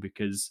do,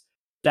 because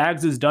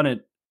Staggs has done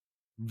it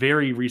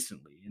very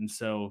recently. And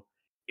so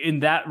in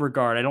that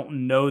regard, I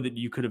don't know that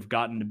you could have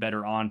gotten a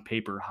better on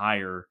paper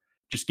hire,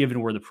 just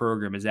given where the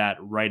program is at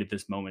right at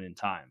this moment in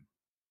time.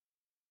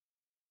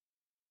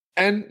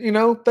 And,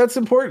 that's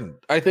important.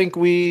 I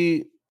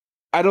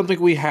don't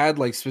think we had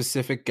like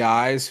specific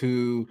guys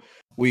who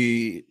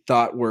we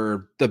thought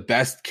were the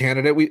best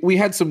candidate. We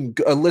had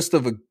a list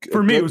of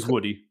for me, it was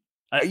Woody.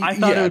 I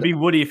thought it would be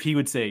Woody if he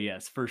would say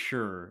yes, for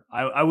sure.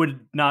 I would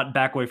not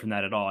back away from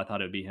that at all. I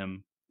thought it would be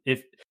him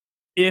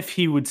if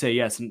he would say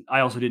yes. And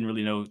I also didn't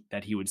really know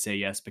that he would say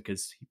yes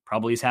because he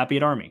probably is happy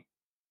at Army.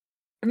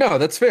 No,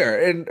 that's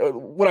fair. And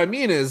what I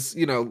mean is,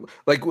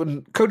 like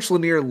when Coach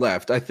Lanier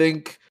left, I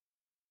think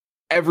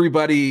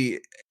everybody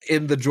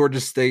in the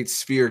Georgia State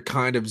sphere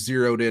kind of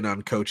zeroed in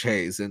on Coach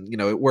Hayes, and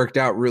it worked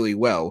out really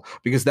well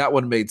because that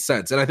one made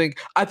sense. And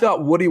I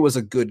thought Woody was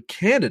a good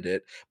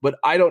candidate, but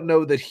I don't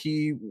know that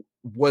he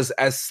was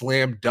as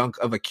slam dunk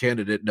of a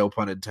candidate, no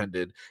pun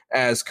intended,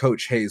 as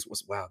Coach Hayes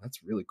was. Wow,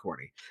 that's really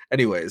corny.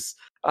 Anyways,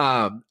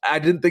 I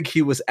didn't think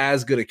he was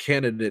as good a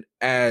candidate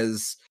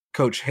as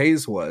Coach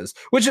Hayes was,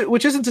 which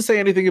isn't to say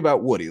anything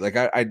about Woody. Like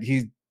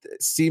he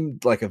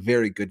seemed like a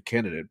very good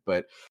candidate,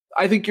 but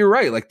I think you're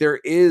right. Like there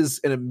is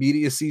an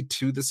immediacy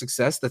to the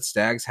success that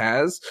Staggs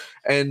has.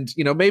 And,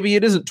 maybe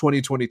it isn't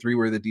 2023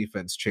 where the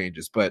defense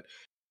changes, but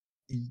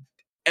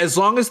as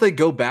long as they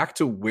go back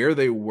to where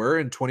they were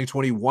in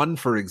 2021,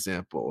 for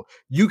example,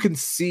 you can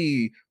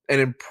see an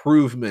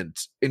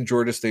improvement in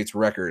Georgia State's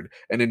record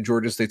and in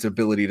Georgia State's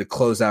ability to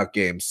close out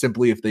games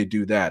simply if they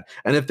do that.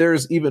 And if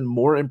there's even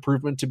more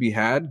improvement to be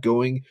had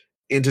going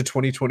into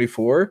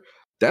 2024,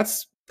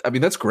 that's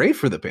great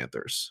for the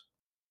Panthers.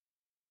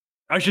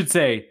 I should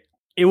say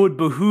it would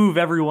behoove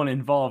everyone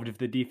involved if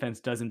the defense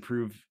does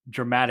improve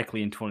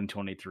dramatically in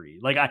 2023.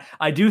 Like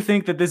I do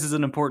think that this is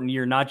an important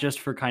year, not just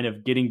for kind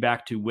of getting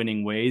back to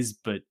winning ways,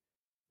 but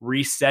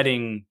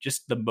resetting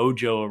just the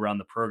mojo around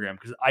the program.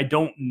 Because I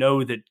don't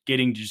know that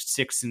getting just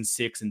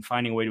 6-6 and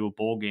finding a way to a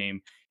bowl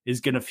game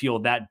is going to feel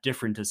that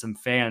different to some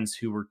fans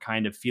who were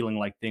kind of feeling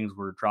like things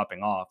were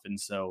dropping off. And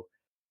so,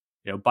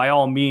 by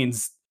all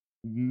means,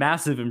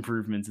 massive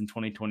improvements in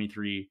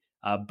 2023.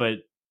 But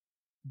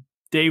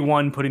day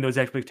one, putting those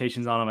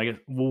expectations on him, I guess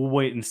we'll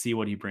wait and see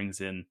what he brings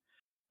in.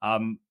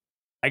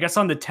 I guess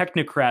on the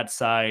technocrat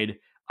side,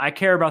 I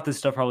care about this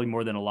stuff probably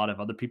more than a lot of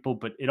other people,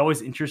 but it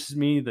always interests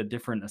me, the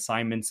different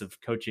assignments of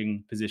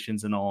coaching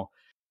positions and all.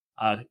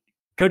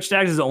 Coach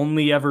Staggs has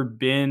only ever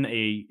been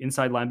a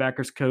inside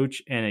linebackers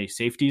coach and a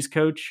safeties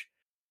coach.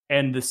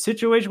 And the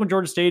situation with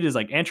Georgia State is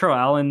like Antrell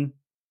Allen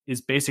is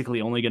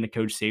basically only going to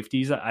coach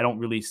safeties. I don't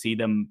really see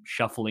them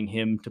shuffling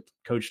him to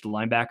coach the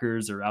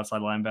linebackers or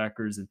outside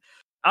linebackers. And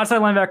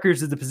outside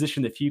linebackers is the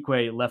position that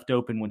Fuquay left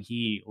open when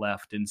he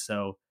left. And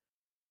so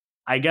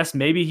I guess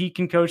maybe he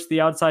can coach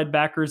the outside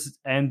backers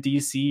and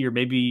DC, or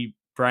maybe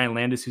Brian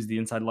Landis, who's the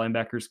inside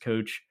linebackers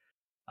coach,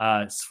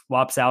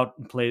 swaps out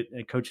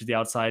and coaches the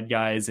outside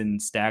guys,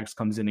 and Staggs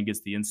comes in and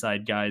gets the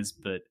inside guys.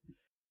 But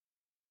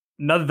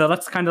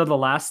that's kind of the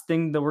last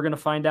thing that we're going to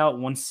find out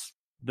once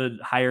the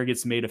hire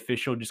gets made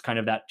official, just kind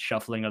of that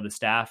shuffling of the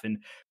staff. And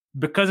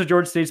because of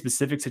Georgia State's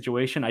specific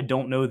situation, I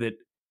don't know that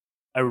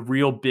a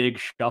real big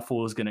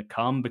shuffle is going to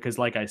come because,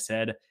 like I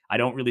said, I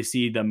don't really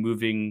see them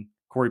moving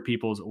Corey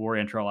Peoples or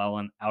Antrell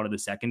Allen out of the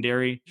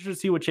secondary. Just to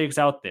see what shakes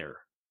out there.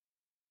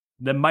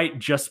 That might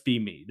just be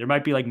me. There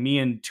might be like me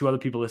and two other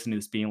people listening to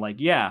this being like,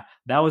 yeah,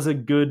 that was a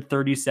good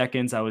 30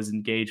 seconds. I was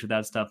engaged with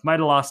that stuff. Might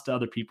have lost to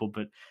other people,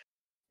 but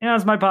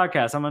it's my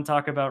podcast. I'm going to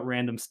talk about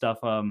random stuff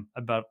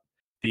about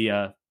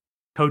the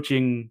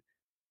coaching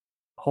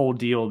whole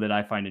deal that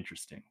I find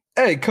interesting.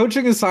 Hey,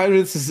 coaching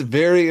assignments is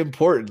very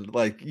important.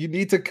 Like, you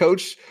need to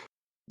coach.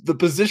 The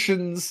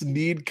positions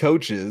need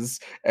coaches,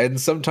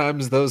 and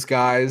sometimes those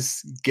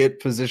guys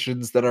get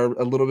positions that are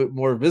a little bit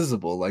more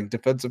visible, like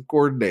defensive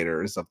coordinator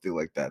or something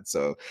like that.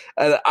 So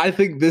I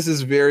think this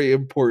is very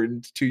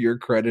important to your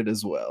credit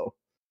as well.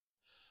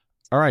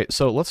 All right,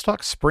 so let's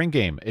talk spring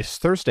game. It's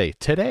Thursday,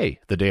 today,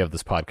 the day of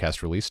this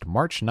podcast released,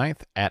 March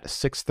 9th at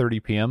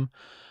 6:30 p.m.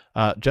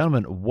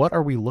 Gentlemen, what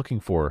are we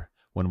looking for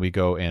when we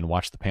go and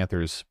watch the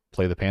Panthers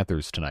play the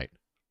Panthers tonight?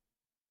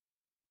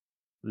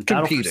 The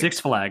battle for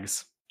Six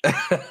Flags.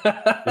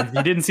 If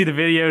you didn't see the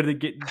video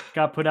that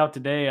got put out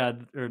today,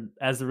 or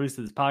as the release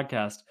of this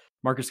podcast,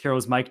 Marcus Carroll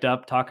was mic'd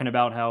up talking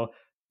about how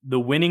the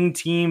winning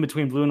team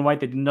between blue and white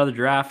that did another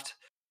draft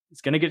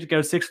is going to get to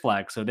go Six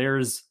Flags. So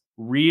there's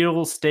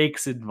real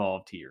stakes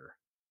involved here.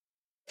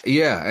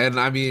 Yeah, and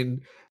I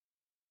mean,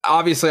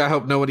 obviously, I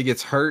hope nobody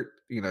gets hurt.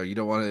 You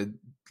don't want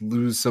to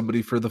lose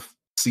somebody for the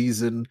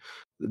season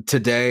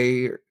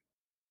today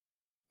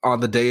on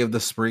the day of the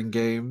spring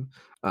game.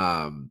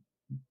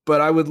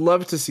 But I would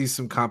love to see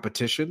some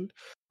competition.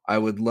 I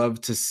would love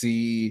to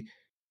see,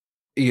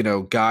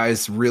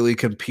 guys really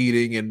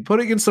competing and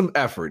putting in some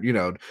effort. You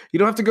don't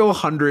have to go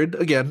 100.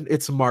 Again,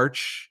 it's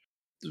March.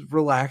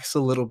 Relax a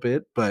little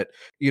bit. But,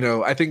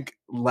 I think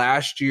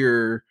last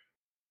year,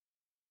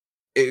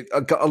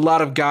 a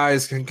lot of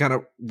guys can kind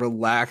of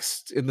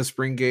relaxed in the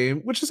spring game,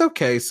 which is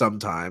okay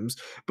sometimes.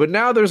 But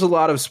now there's a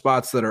lot of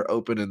spots that are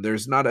open and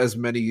there's not as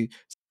many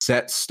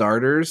set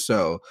starters.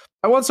 So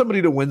I want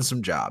somebody to win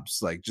some jobs.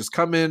 Like, just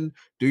come in,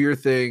 do your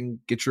thing,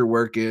 get your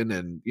work in,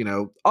 and,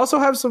 also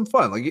have some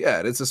fun. Like,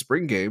 yeah, it's a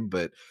spring game,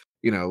 but,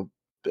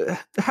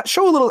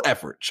 show a little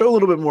effort. Show a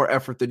little bit more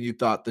effort than you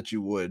thought that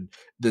you would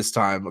this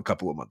time a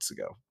couple of months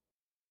ago.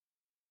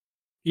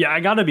 Yeah, I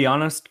got to be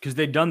honest, because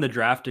they'd done the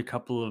draft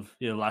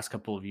last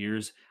couple of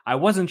years. I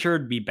wasn't sure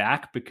it'd be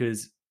back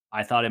because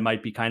I thought it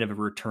might be kind of a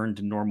return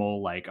to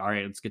normal, like, all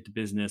right, let's get to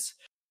business.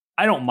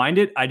 I don't mind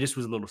it. I just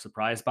was a little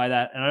surprised by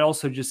that. And I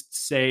also just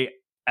say,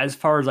 as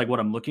far as like what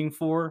I'm looking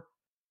for,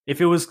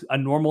 if it was a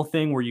normal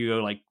thing where you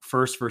go like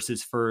first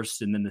versus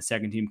first and then the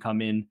second team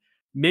come in,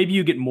 maybe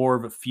you get more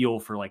of a feel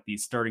for like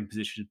these starting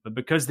positions. But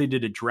because they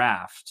did a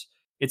draft,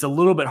 it's a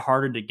little bit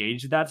harder to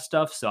gauge that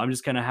stuff. So I'm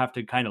just going to have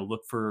to kind of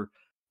look for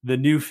the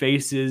new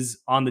faces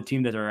on the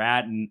team that they're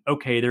at. And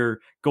okay, they're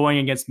going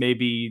against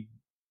maybe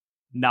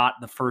not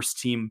the first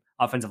team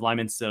offensive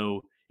lineman.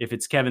 So if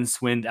it's Kevin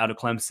Swind out of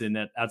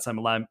Clemson at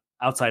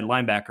outside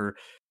linebacker,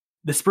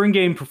 the spring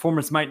game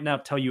performance might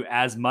not tell you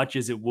as much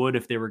as it would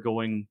if they were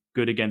going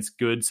good against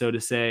good, so to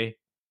say.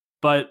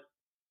 But,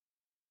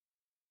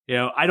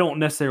 I don't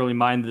necessarily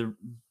mind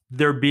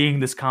there being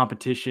this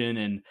competition.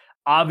 And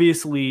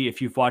obviously,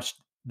 if you've watched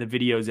the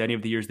videos any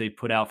of the years they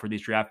put out for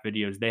these draft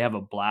videos, they have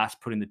a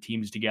blast putting the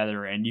teams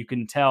together, and you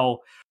can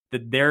tell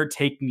that they're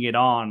taking it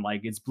on.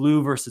 Like, it's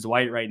blue versus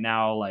white right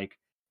now. Like,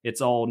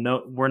 it's all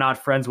no, we're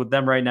not friends with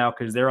them right now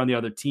because they're on the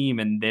other team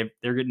and they're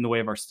getting in the way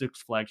of our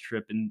Six Flags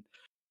trip. And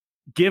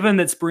given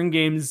that spring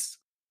games,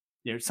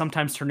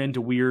 sometimes turn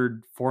into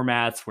weird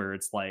formats where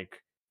it's like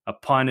a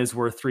punt is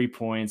worth 3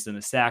 points and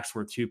a sack's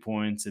worth 2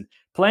 points, and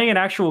playing an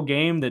actual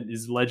game that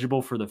is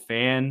legible for the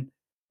fan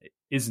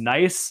is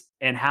nice,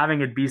 and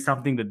having it be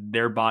something that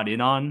they're bought in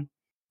on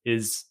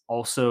is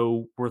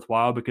also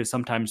worthwhile because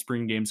sometimes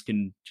spring games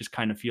can just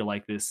kind of feel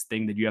like this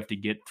thing that you have to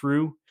get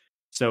through.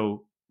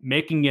 So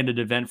making it an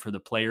event for the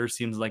players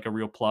seems like a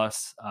real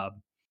plus.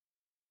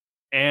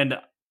 And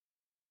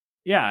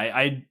yeah,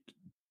 I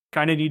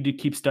kind of need to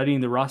keep studying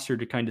the roster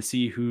to kind of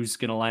see who's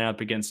going to line up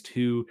against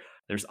who.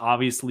 There's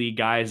obviously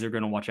guys they're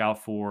going to watch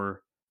out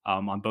for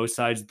on both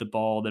sides of the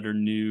ball that are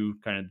new,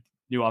 kind of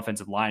new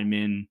offensive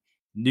linemen,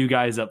 new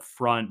guys up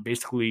front,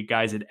 basically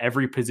guys at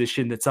every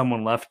position that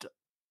someone left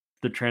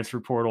the transfer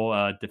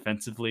portal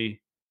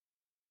defensively,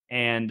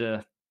 and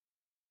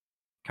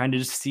kind of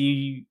just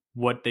see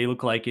what they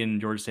look like in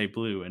Georgia State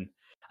blue. And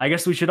I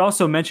guess we should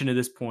also mention at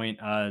this point,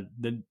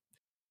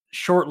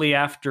 shortly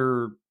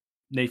after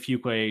Nate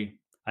Fuqua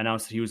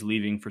announced that he was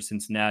leaving for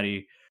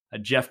Cincinnati,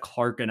 Jeff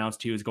Clark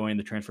announced he was going in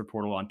the transfer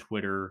portal on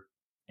Twitter,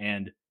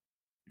 and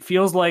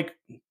feels like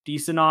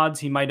decent odds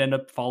he might end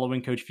up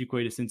following Coach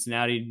Fuqua to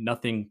Cincinnati.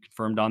 Nothing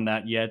confirmed on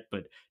that yet,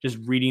 but just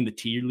reading the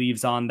tea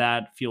leaves on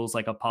that feels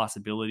like a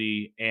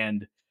possibility.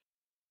 And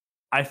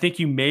I think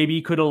you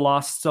maybe could have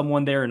lost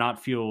someone there and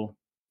not feel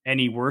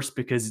any worse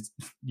because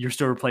you're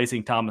still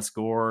replacing Thomas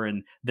Gore,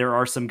 and there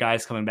are some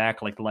guys coming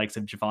back like the likes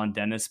of Javon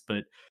Dennis,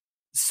 but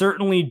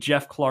certainly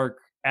Jeff Clark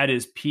at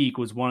his peak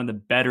was one of the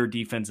better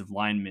defensive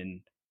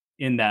linemen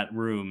in that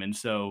room. And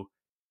so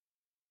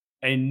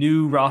a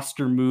new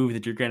roster move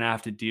that you're going to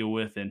have to deal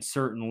with, and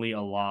certainly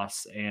a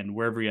loss. And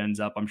wherever he ends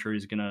up, I'm sure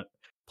he's going to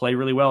play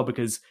really well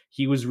because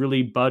he was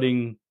really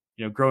budding,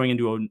 growing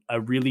into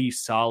a really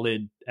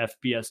solid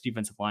FBS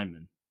defensive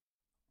lineman.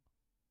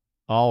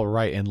 All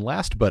right, and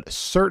last but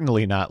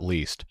certainly not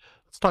least,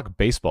 let's talk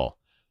baseball.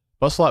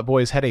 Bus Lot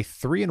Boys had a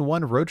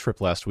 3-1 road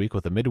trip last week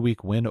with a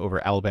midweek win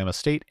over Alabama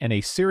State and a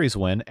series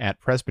win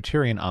at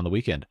Presbyterian on the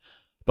weekend.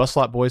 Bus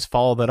Lot Boys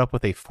followed that up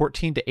with a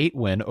 14-8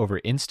 win over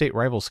in-state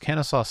rivals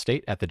Kennesaw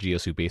State at the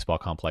GSU Baseball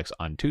Complex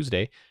on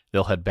Tuesday.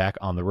 They'll head back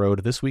on the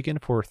road this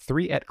weekend for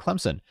 3 at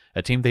Clemson,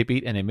 a team they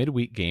beat in a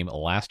midweek game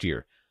last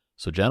year.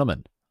 So,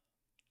 gentlemen,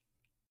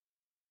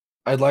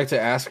 I'd like to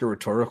ask a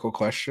rhetorical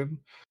question.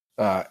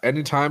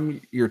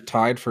 Anytime you're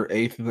tied for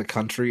 8th in the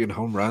country in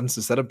home runs,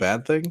 is that a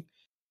bad thing?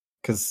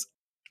 Because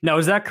now,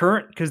 is that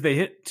current? Because they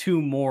hit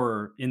 2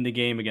 more in the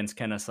game against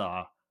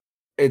Kennesaw.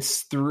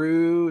 it's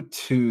through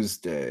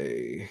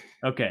Tuesday.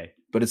 Okay.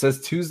 But it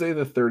says Tuesday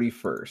the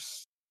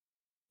 31st.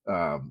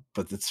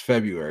 But it's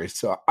February,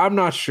 so I'm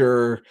not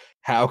sure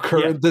how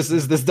current this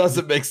is. This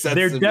doesn't make sense.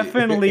 They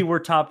definitely were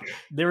top.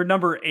 They were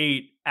number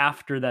 8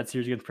 after that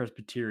series against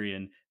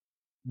Presbyterian.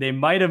 They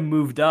might have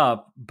moved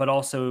up, but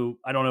also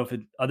I don't know if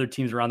other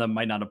teams around them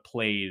might not have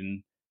played.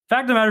 And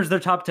fact of the matter is, they're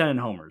top 10 in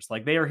homers.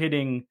 Like, they are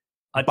hitting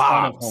a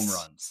ton of home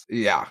runs.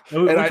 Yeah,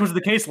 which was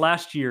the case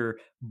last year,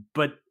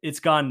 but it's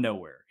gone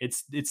nowhere.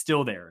 It's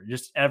still there,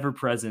 just ever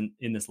present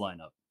in this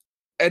lineup.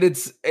 And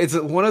it's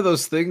one of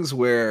those things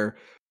where,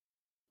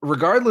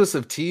 regardless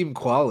of team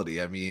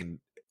quality, I mean,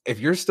 if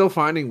you're still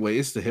finding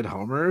ways to hit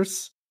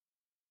homers,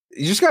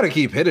 you just got to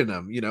keep hitting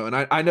them, And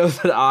I know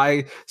that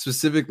I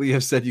specifically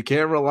have said you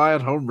can't rely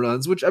on home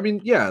runs, which, I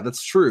mean, yeah,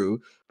 that's true.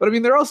 But I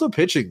mean, they're also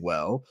pitching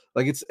well.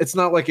 Like, it's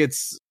not like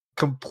it's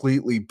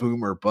completely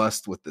boom or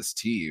bust with this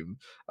team.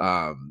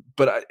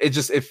 But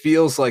it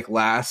feels like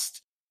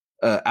last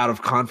out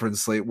of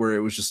conference slate where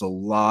it was just a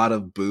lot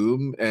of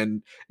boom,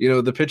 and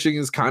the pitching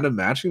is kind of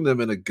matching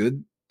them in a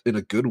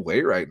good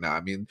way right now.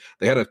 I mean,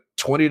 they had a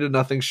 20-0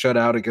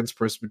 shutout against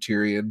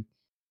Presbyterian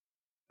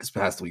this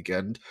past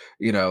weekend.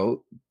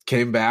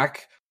 Came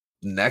back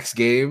next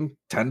game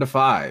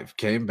 10-5,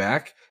 came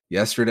back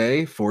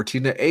yesterday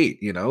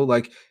 14-8.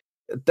 Like,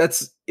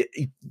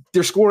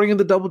 they're scoring in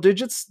the double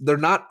digits, they're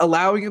not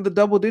allowing in the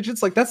double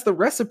digits. Like, that's the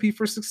recipe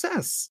for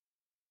success.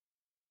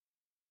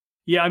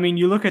 Yeah, I mean,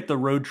 you look at the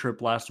road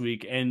trip last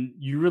week and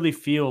you really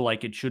feel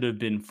like it should have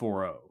been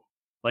 4-0.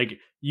 Like,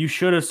 you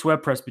should have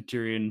swept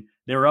Presbyterian.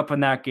 They were up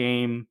in that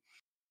game.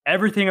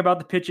 Everything about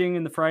the pitching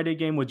in the Friday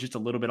game was just a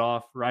little bit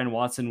off. Ryan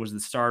Watson was the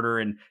starter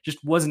and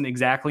just wasn't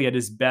exactly at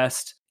his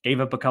best.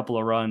 Gave up a couple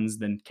of runs.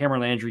 Then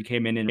Cameron Landry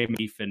came in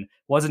and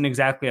wasn't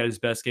exactly at his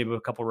best. Gave up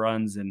a couple of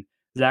runs. And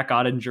Zach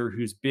Ottinger,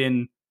 who's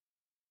been,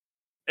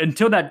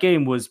 until that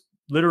game, was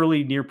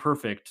literally near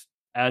perfect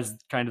as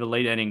kind of the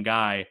late inning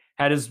guy,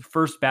 had his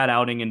first bad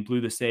outing and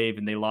blew the save,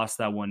 and they lost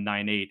that one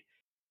 9-8.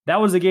 That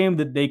was a game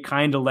that they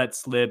kind of let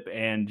slip,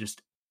 and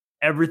just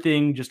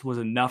everything just was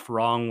enough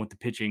wrong with the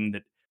pitching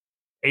that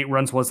 8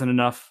 runs wasn't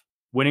enough.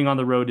 Winning on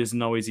the road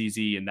isn't always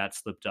easy, and that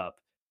slipped up.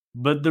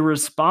 But the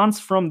response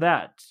from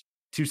that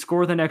to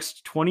score the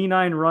next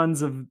 29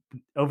 runs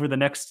over the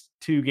next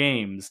 2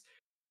 games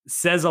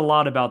says a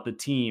lot about the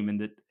team, and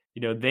that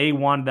they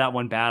wanted that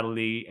one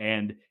badly.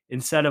 And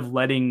instead of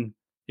letting,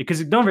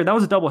 because don't forget, that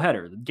was a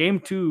doubleheader. Game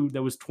 2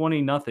 that was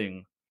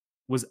 20-0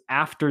 was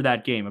after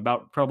that game,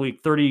 about probably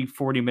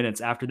 30-40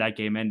 minutes after that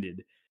game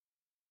ended.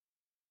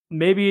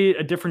 Maybe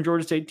a different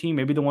Georgia State team,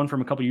 maybe the one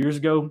from a couple years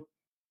ago,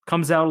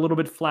 comes out a little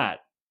bit flat.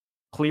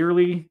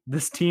 Clearly,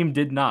 this team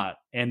did not,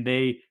 and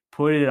they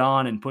put it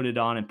on and put it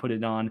on and put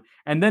it on,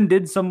 and then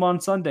did some on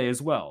Sunday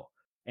as well,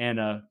 and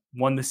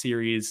won the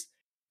series,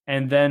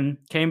 and then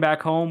came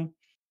back home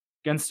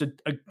against a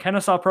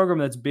Kennesaw program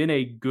that's been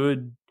a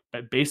good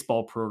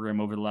baseball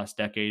program over the last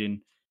decade, and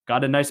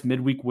got a nice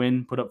midweek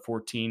win, put up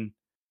 14.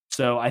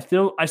 So I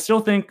still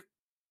think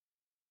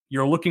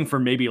you're looking for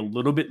maybe a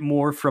little bit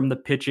more from the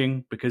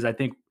pitching, because I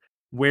think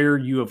where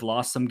you have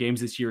lost some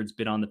games this year, it's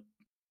been on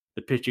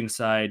the pitching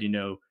side.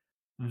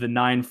 The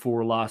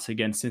 9-4 loss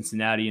against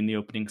Cincinnati in the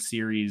opening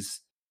series,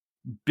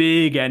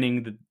 big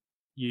inning that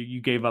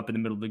you gave up in the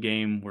middle of the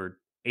game where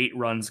 8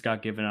 runs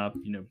got given up,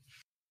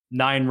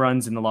 9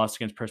 runs in the loss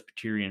against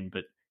Presbyterian.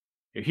 But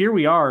here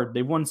we are,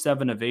 they've won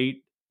 7 of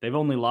 8. They've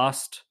only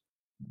lost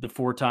the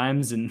 4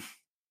 times, and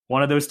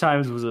one of those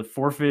times was a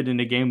forfeit in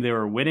a game they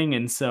were winning.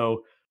 And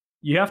so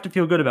you have to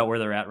feel good about where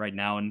they're at right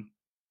now. And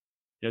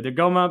they're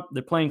going up,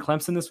 they're playing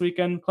Clemson this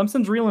weekend.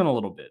 Clemson's reeling a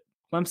little bit.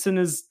 Clemson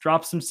has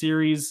dropped some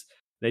series.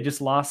 They just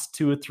lost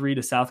 2 of 3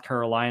 to South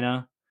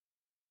Carolina.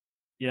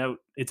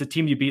 It's a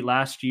team you beat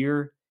last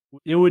year.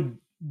 It would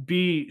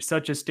be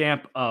such a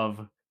stamp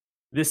of,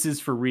 this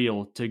is for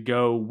real, to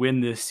go win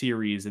this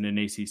series in an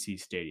ACC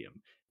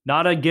stadium.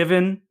 Not a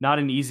given, not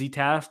an easy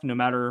task, no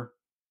matter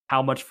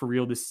how much for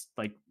real this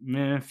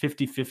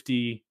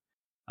 50-50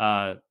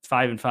 5-5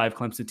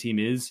 Clemson team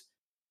is.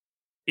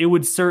 it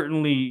would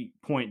certainly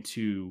point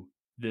to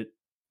that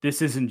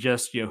this isn't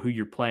just who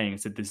you're playing.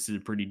 It's that this is a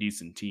pretty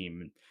decent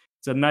team.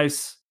 It's a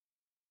nice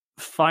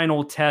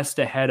final test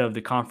ahead of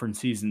the conference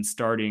season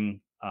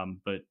starting,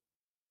 but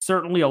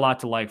certainly a lot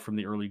to like from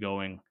the early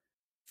going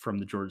from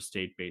the Georgia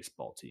State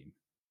baseball team.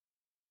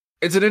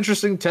 It's an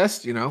interesting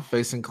test,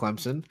 facing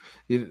Clemson.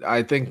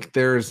 I think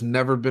there's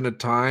never been a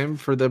time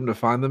for them to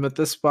find them at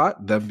this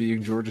spot, them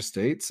being Georgia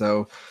State.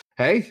 So,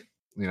 hey,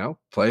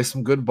 play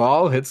some good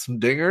ball, hit some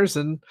dingers,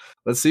 and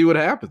let's see what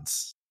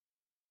happens.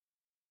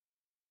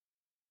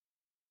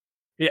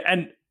 Yeah,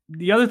 and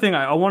the other thing,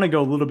 I want to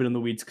go a little bit in the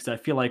weeds because I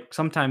feel like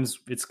sometimes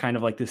it's kind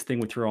of like this thing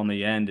we throw on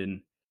the end.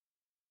 And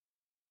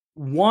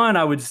one,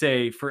 I would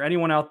say for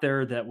anyone out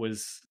there that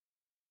was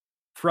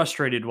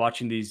frustrated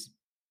watching these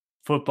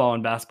football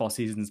and basketball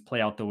seasons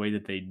play out the way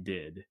that they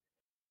did,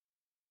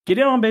 get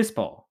in on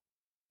baseball.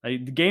 The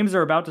games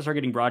are about to start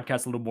getting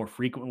broadcast a little more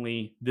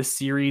frequently. This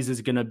series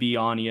is going to be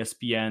on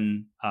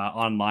ESPN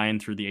online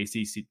through the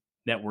ACC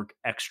Network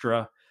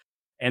Extra.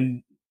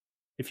 And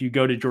if you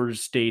go to Georgia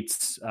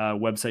State's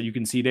website, you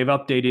can see they've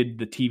updated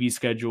the TV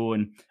schedule,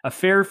 and a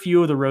fair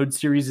few of the road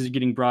series is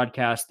getting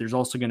broadcast. There's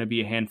also going to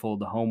be a handful of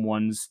the home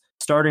ones,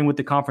 starting with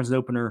the conference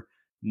opener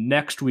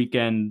next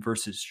weekend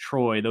versus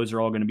Troy. Those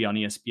are all going to be on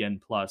ESPN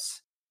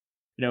Plus.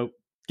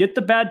 Get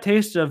the bad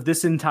taste of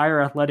this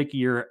entire athletic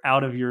year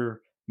out of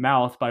your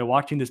mouth by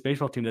watching this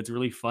baseball team that's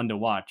really fun to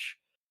watch.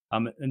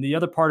 And the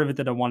other part of it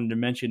that I wanted to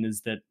mention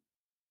is that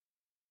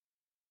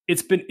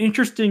it's been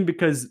interesting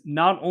because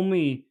not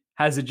only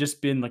has it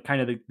just been like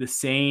kind of the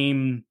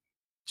same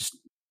just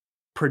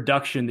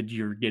production that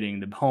you're getting,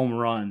 the home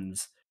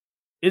runs,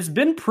 it's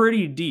been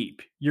pretty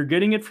deep. You're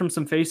getting it from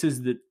some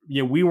faces that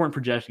we weren't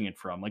projecting it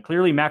from. Like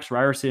clearly Max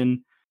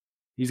Ryerson,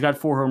 he's got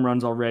 4 home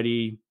runs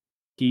already.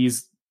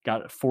 He's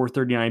got a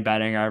 .439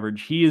 batting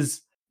average. He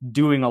is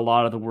doing a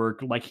lot of the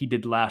work like he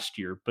did last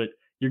year, but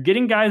you're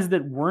getting guys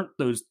that weren't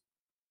those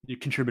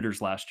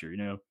contributors last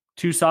year.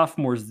 2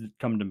 sophomores that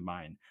come to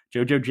mind,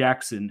 JoJo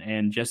Jackson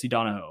and Jesse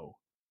Donahoe.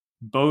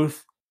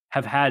 Both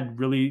have had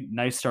really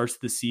nice starts to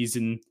the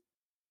season.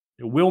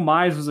 Will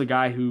Mize was a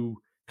guy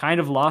who kind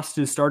of lost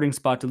his starting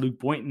spot to Luke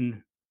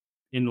Boynton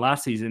in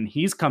last season.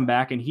 He's come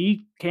back and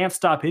he can't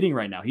stop hitting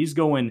right now. He's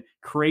going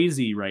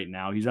crazy right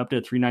now. He's up to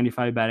a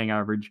 .395 batting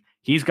average.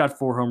 He's got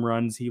 4 home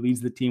runs. He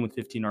leads the team with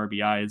 15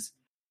 RBIs.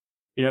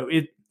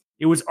 It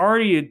was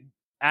already,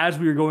 as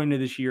we were going into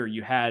this year,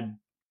 you had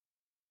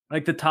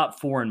like the top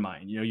 4 in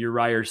mind. Your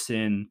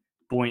Ryerson,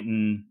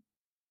 Boynton,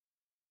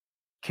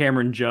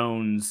 Cameron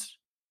Jones,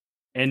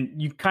 and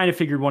you kind of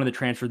figured one of the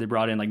transfer they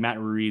brought in, like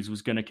Matt Ruiz,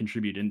 was going to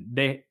contribute,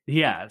 and he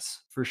has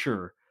for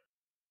sure.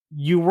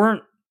 You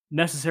weren't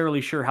necessarily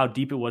sure how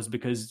deep it was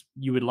because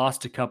you had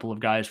lost a couple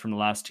of guys from the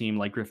last team,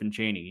 like Griffin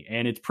Chaney,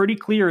 and it's pretty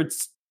clear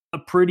it's a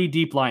pretty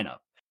deep lineup.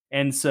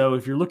 And so,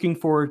 if you're looking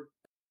for,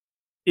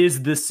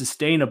 is this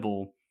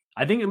sustainable?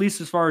 I think at least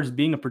as far as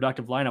being a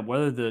productive lineup,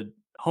 whether the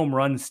home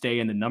runs stay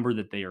in the number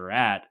that they are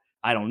at,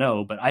 I don't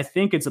know, but I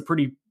think it's a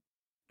pretty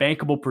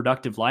bankable,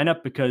 productive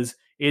lineup because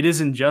it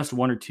isn't just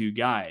 1 or 2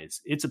 guys.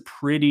 It's a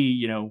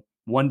pretty,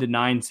 1 to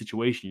 9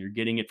 situation. You're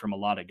getting it from a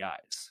lot of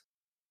guys.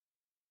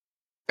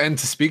 And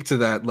to speak to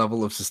that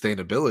level of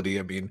sustainability,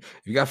 I mean,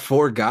 you got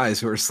 4 guys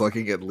who are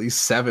slugging at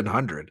least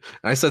 700.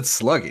 And I said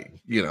slugging,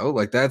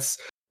 like that's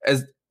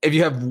as if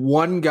you have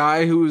 1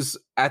 guy who's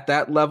at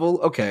that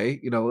level,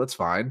 okay, that's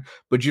fine.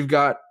 But you've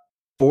got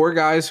 4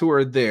 guys who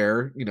are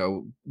there,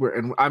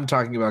 and I'm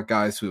talking about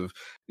guys who have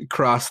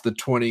crossed the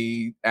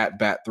 20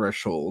 at-bat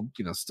threshold,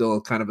 still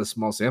kind of a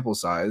small sample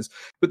size.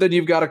 But then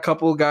you've got a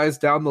couple of guys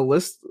down the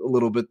list a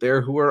little bit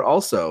there who are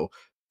also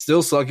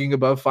still slugging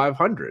above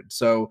 500.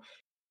 So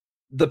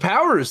the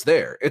power is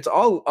there. It's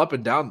all up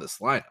and down this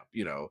lineup.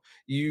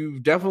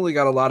 You've definitely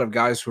got a lot of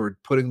guys who are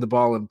putting the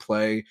ball in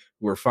play,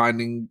 who are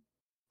finding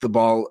the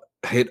ball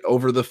hit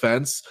over the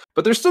fence,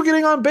 but they're still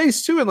getting on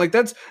base too. And I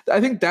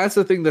think that's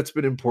the thing that's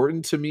been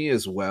important to me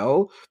as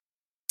well.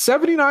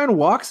 79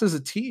 walks as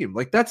a team,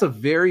 that's a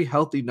very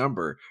healthy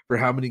number for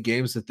how many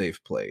games that they've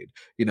played.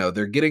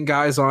 They're getting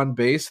guys on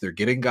base, they're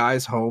getting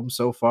guys home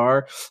so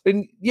far.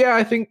 And yeah,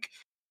 I think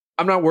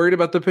I'm not worried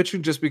about the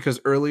pitching just because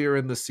earlier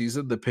in the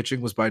season, the pitching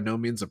was by no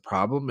means a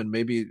problem. And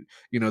maybe,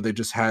 they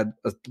just had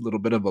a little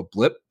bit of a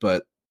blip,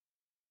 but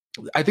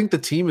I think the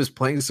team is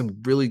playing some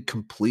really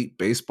complete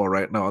baseball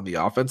right now on the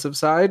offensive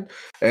side.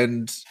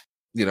 And,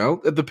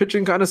 if the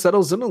pitching kind of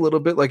settles in a little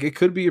bit, it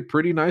could be a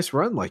pretty nice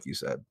run, like you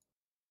said.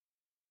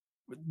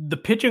 The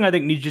pitching, I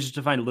think, needs just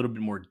to find a little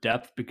bit more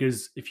depth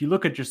because if you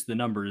look at just the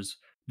numbers,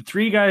 the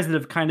 3 guys that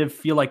have kind of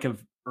feel like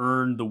have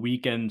earned the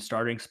weekend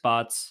starting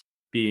spots,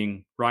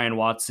 being Ryan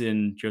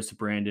Watson, Joseph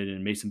Brandon,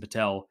 and Mason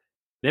Patel,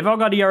 they've all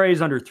got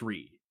ERAs under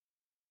 3.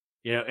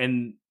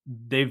 And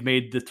they've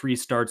made the 3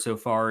 starts so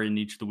far in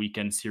each of the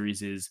weekend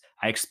series.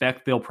 I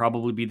expect they'll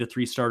probably be the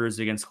 3 starters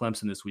against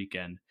Clemson this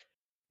weekend.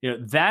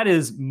 That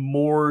is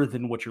more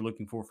than what you're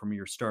looking for from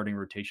your starting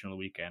rotation on the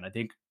weekend. I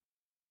think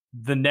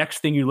the next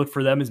thing you look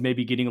for them is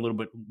maybe getting a little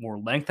bit more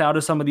length out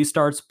of some of these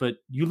starts, but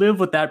you live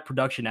with that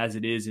production as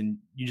it is, and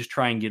you just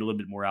try and get a little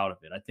bit more out of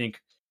it. I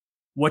think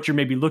what you're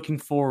maybe looking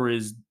for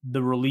is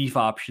the relief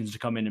options to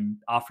come in and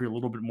offer you a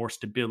little bit more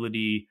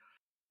stability.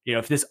 You know,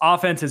 if this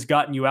offense has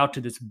gotten you out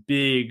to this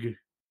big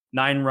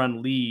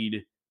 9-run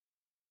lead,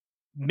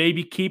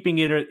 maybe keeping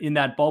it in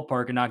that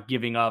ballpark and not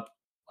giving up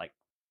like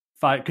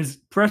 5, because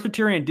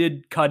Presbyterian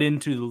did cut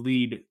into the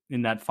lead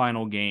in that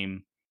final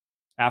game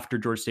after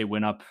Georgia State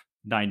went up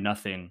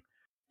 9-0.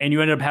 And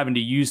you ended up having to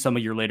use some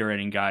of your later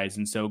inning guys.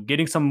 And so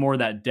getting some more of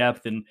that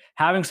depth and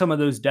having some of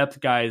those depth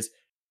guys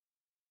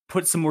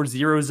put some more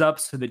zeros up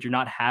so that you're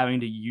not having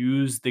to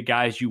use the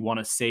guys you want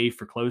to save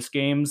for close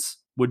games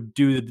would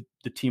do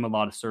the team a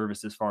lot of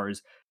service as far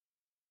as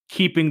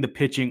keeping the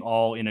pitching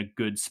all in a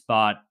good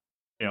spot,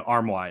 you know,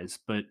 arm-wise.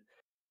 But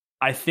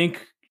I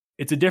think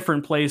it's a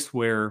different place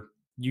where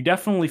you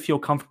definitely feel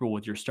comfortable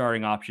with your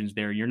starting options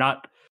there. You're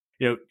not,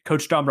 you know,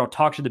 Coach Dombrell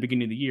talked at the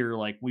beginning of the year,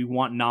 like, we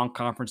want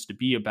non-conference to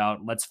be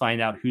about, let's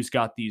find out who's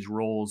got these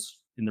roles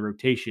in the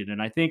rotation.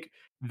 And I think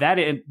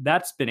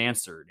that's been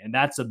answered, and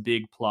that's a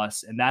big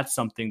plus. And that's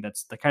something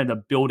that's the kind of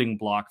the building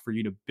block for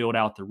you to build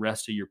out the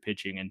rest of your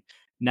pitching. And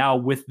now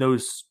with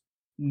those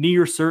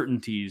near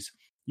certainties,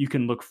 you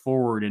can look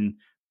forward and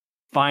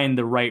find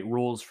the right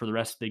roles for the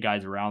rest of the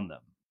guys around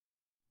them.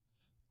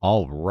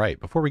 All right.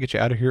 Before we get you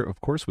out of here, of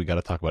course, we got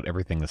to talk about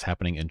everything that's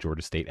happening in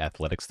Georgia State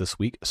athletics this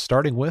week,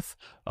 starting with,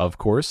 of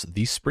course,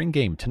 the spring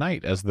game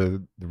tonight as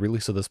the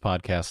release of this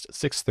podcast,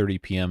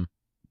 6:30 p.m.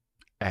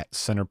 at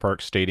Center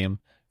Park Stadium.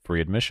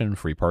 Free admission,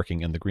 free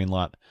parking in the green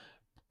lot.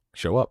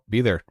 Show up.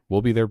 Be there.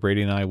 We'll be there.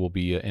 Brady and I will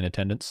be in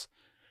attendance.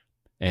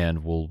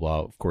 And we'll,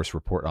 of course,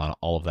 report on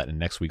all of that in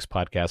next week's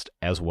podcast,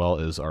 as well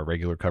as our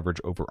regular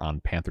coverage over on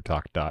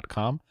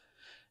PantherTalk.com.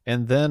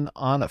 And then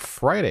on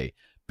Friday,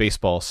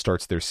 baseball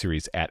starts their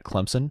series at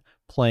Clemson,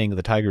 playing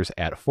the Tigers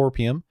at 4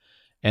 p.m.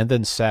 And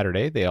then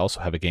Saturday, they also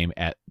have a game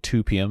at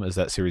 2 p.m. as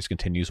that series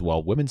continues,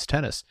 while women's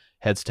tennis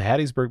heads to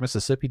Hattiesburg,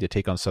 Mississippi to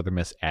take on Southern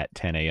Miss at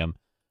 10 a.m.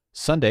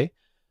 Sunday,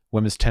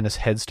 women's tennis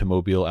heads to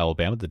Mobile,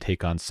 Alabama to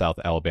take on South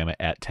Alabama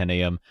at 10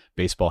 a.m.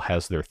 Baseball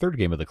has their third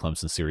game of the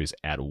Clemson series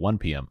at 1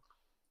 p.m.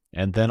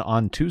 And then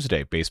on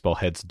Tuesday, baseball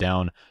heads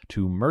down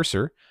to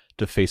Mercer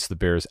to face the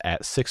Bears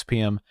at 6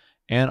 p.m.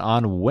 And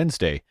on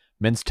Wednesday,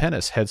 men's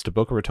tennis heads to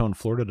Boca Raton,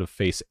 Florida to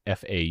face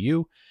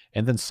FAU.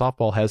 And then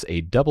softball has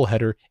a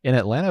doubleheader in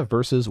Atlanta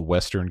versus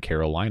Western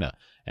Carolina.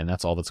 And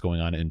that's all that's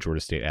going on in Georgia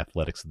State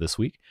athletics this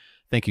week.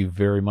 Thank you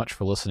very much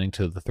for listening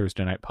to the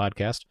Thursday Night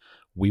Podcast.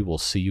 We will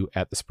see you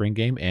at the spring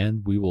game,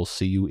 and we will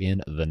see you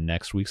in the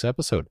next week's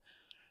episode.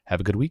 Have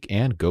a good week,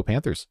 and go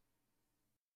Panthers.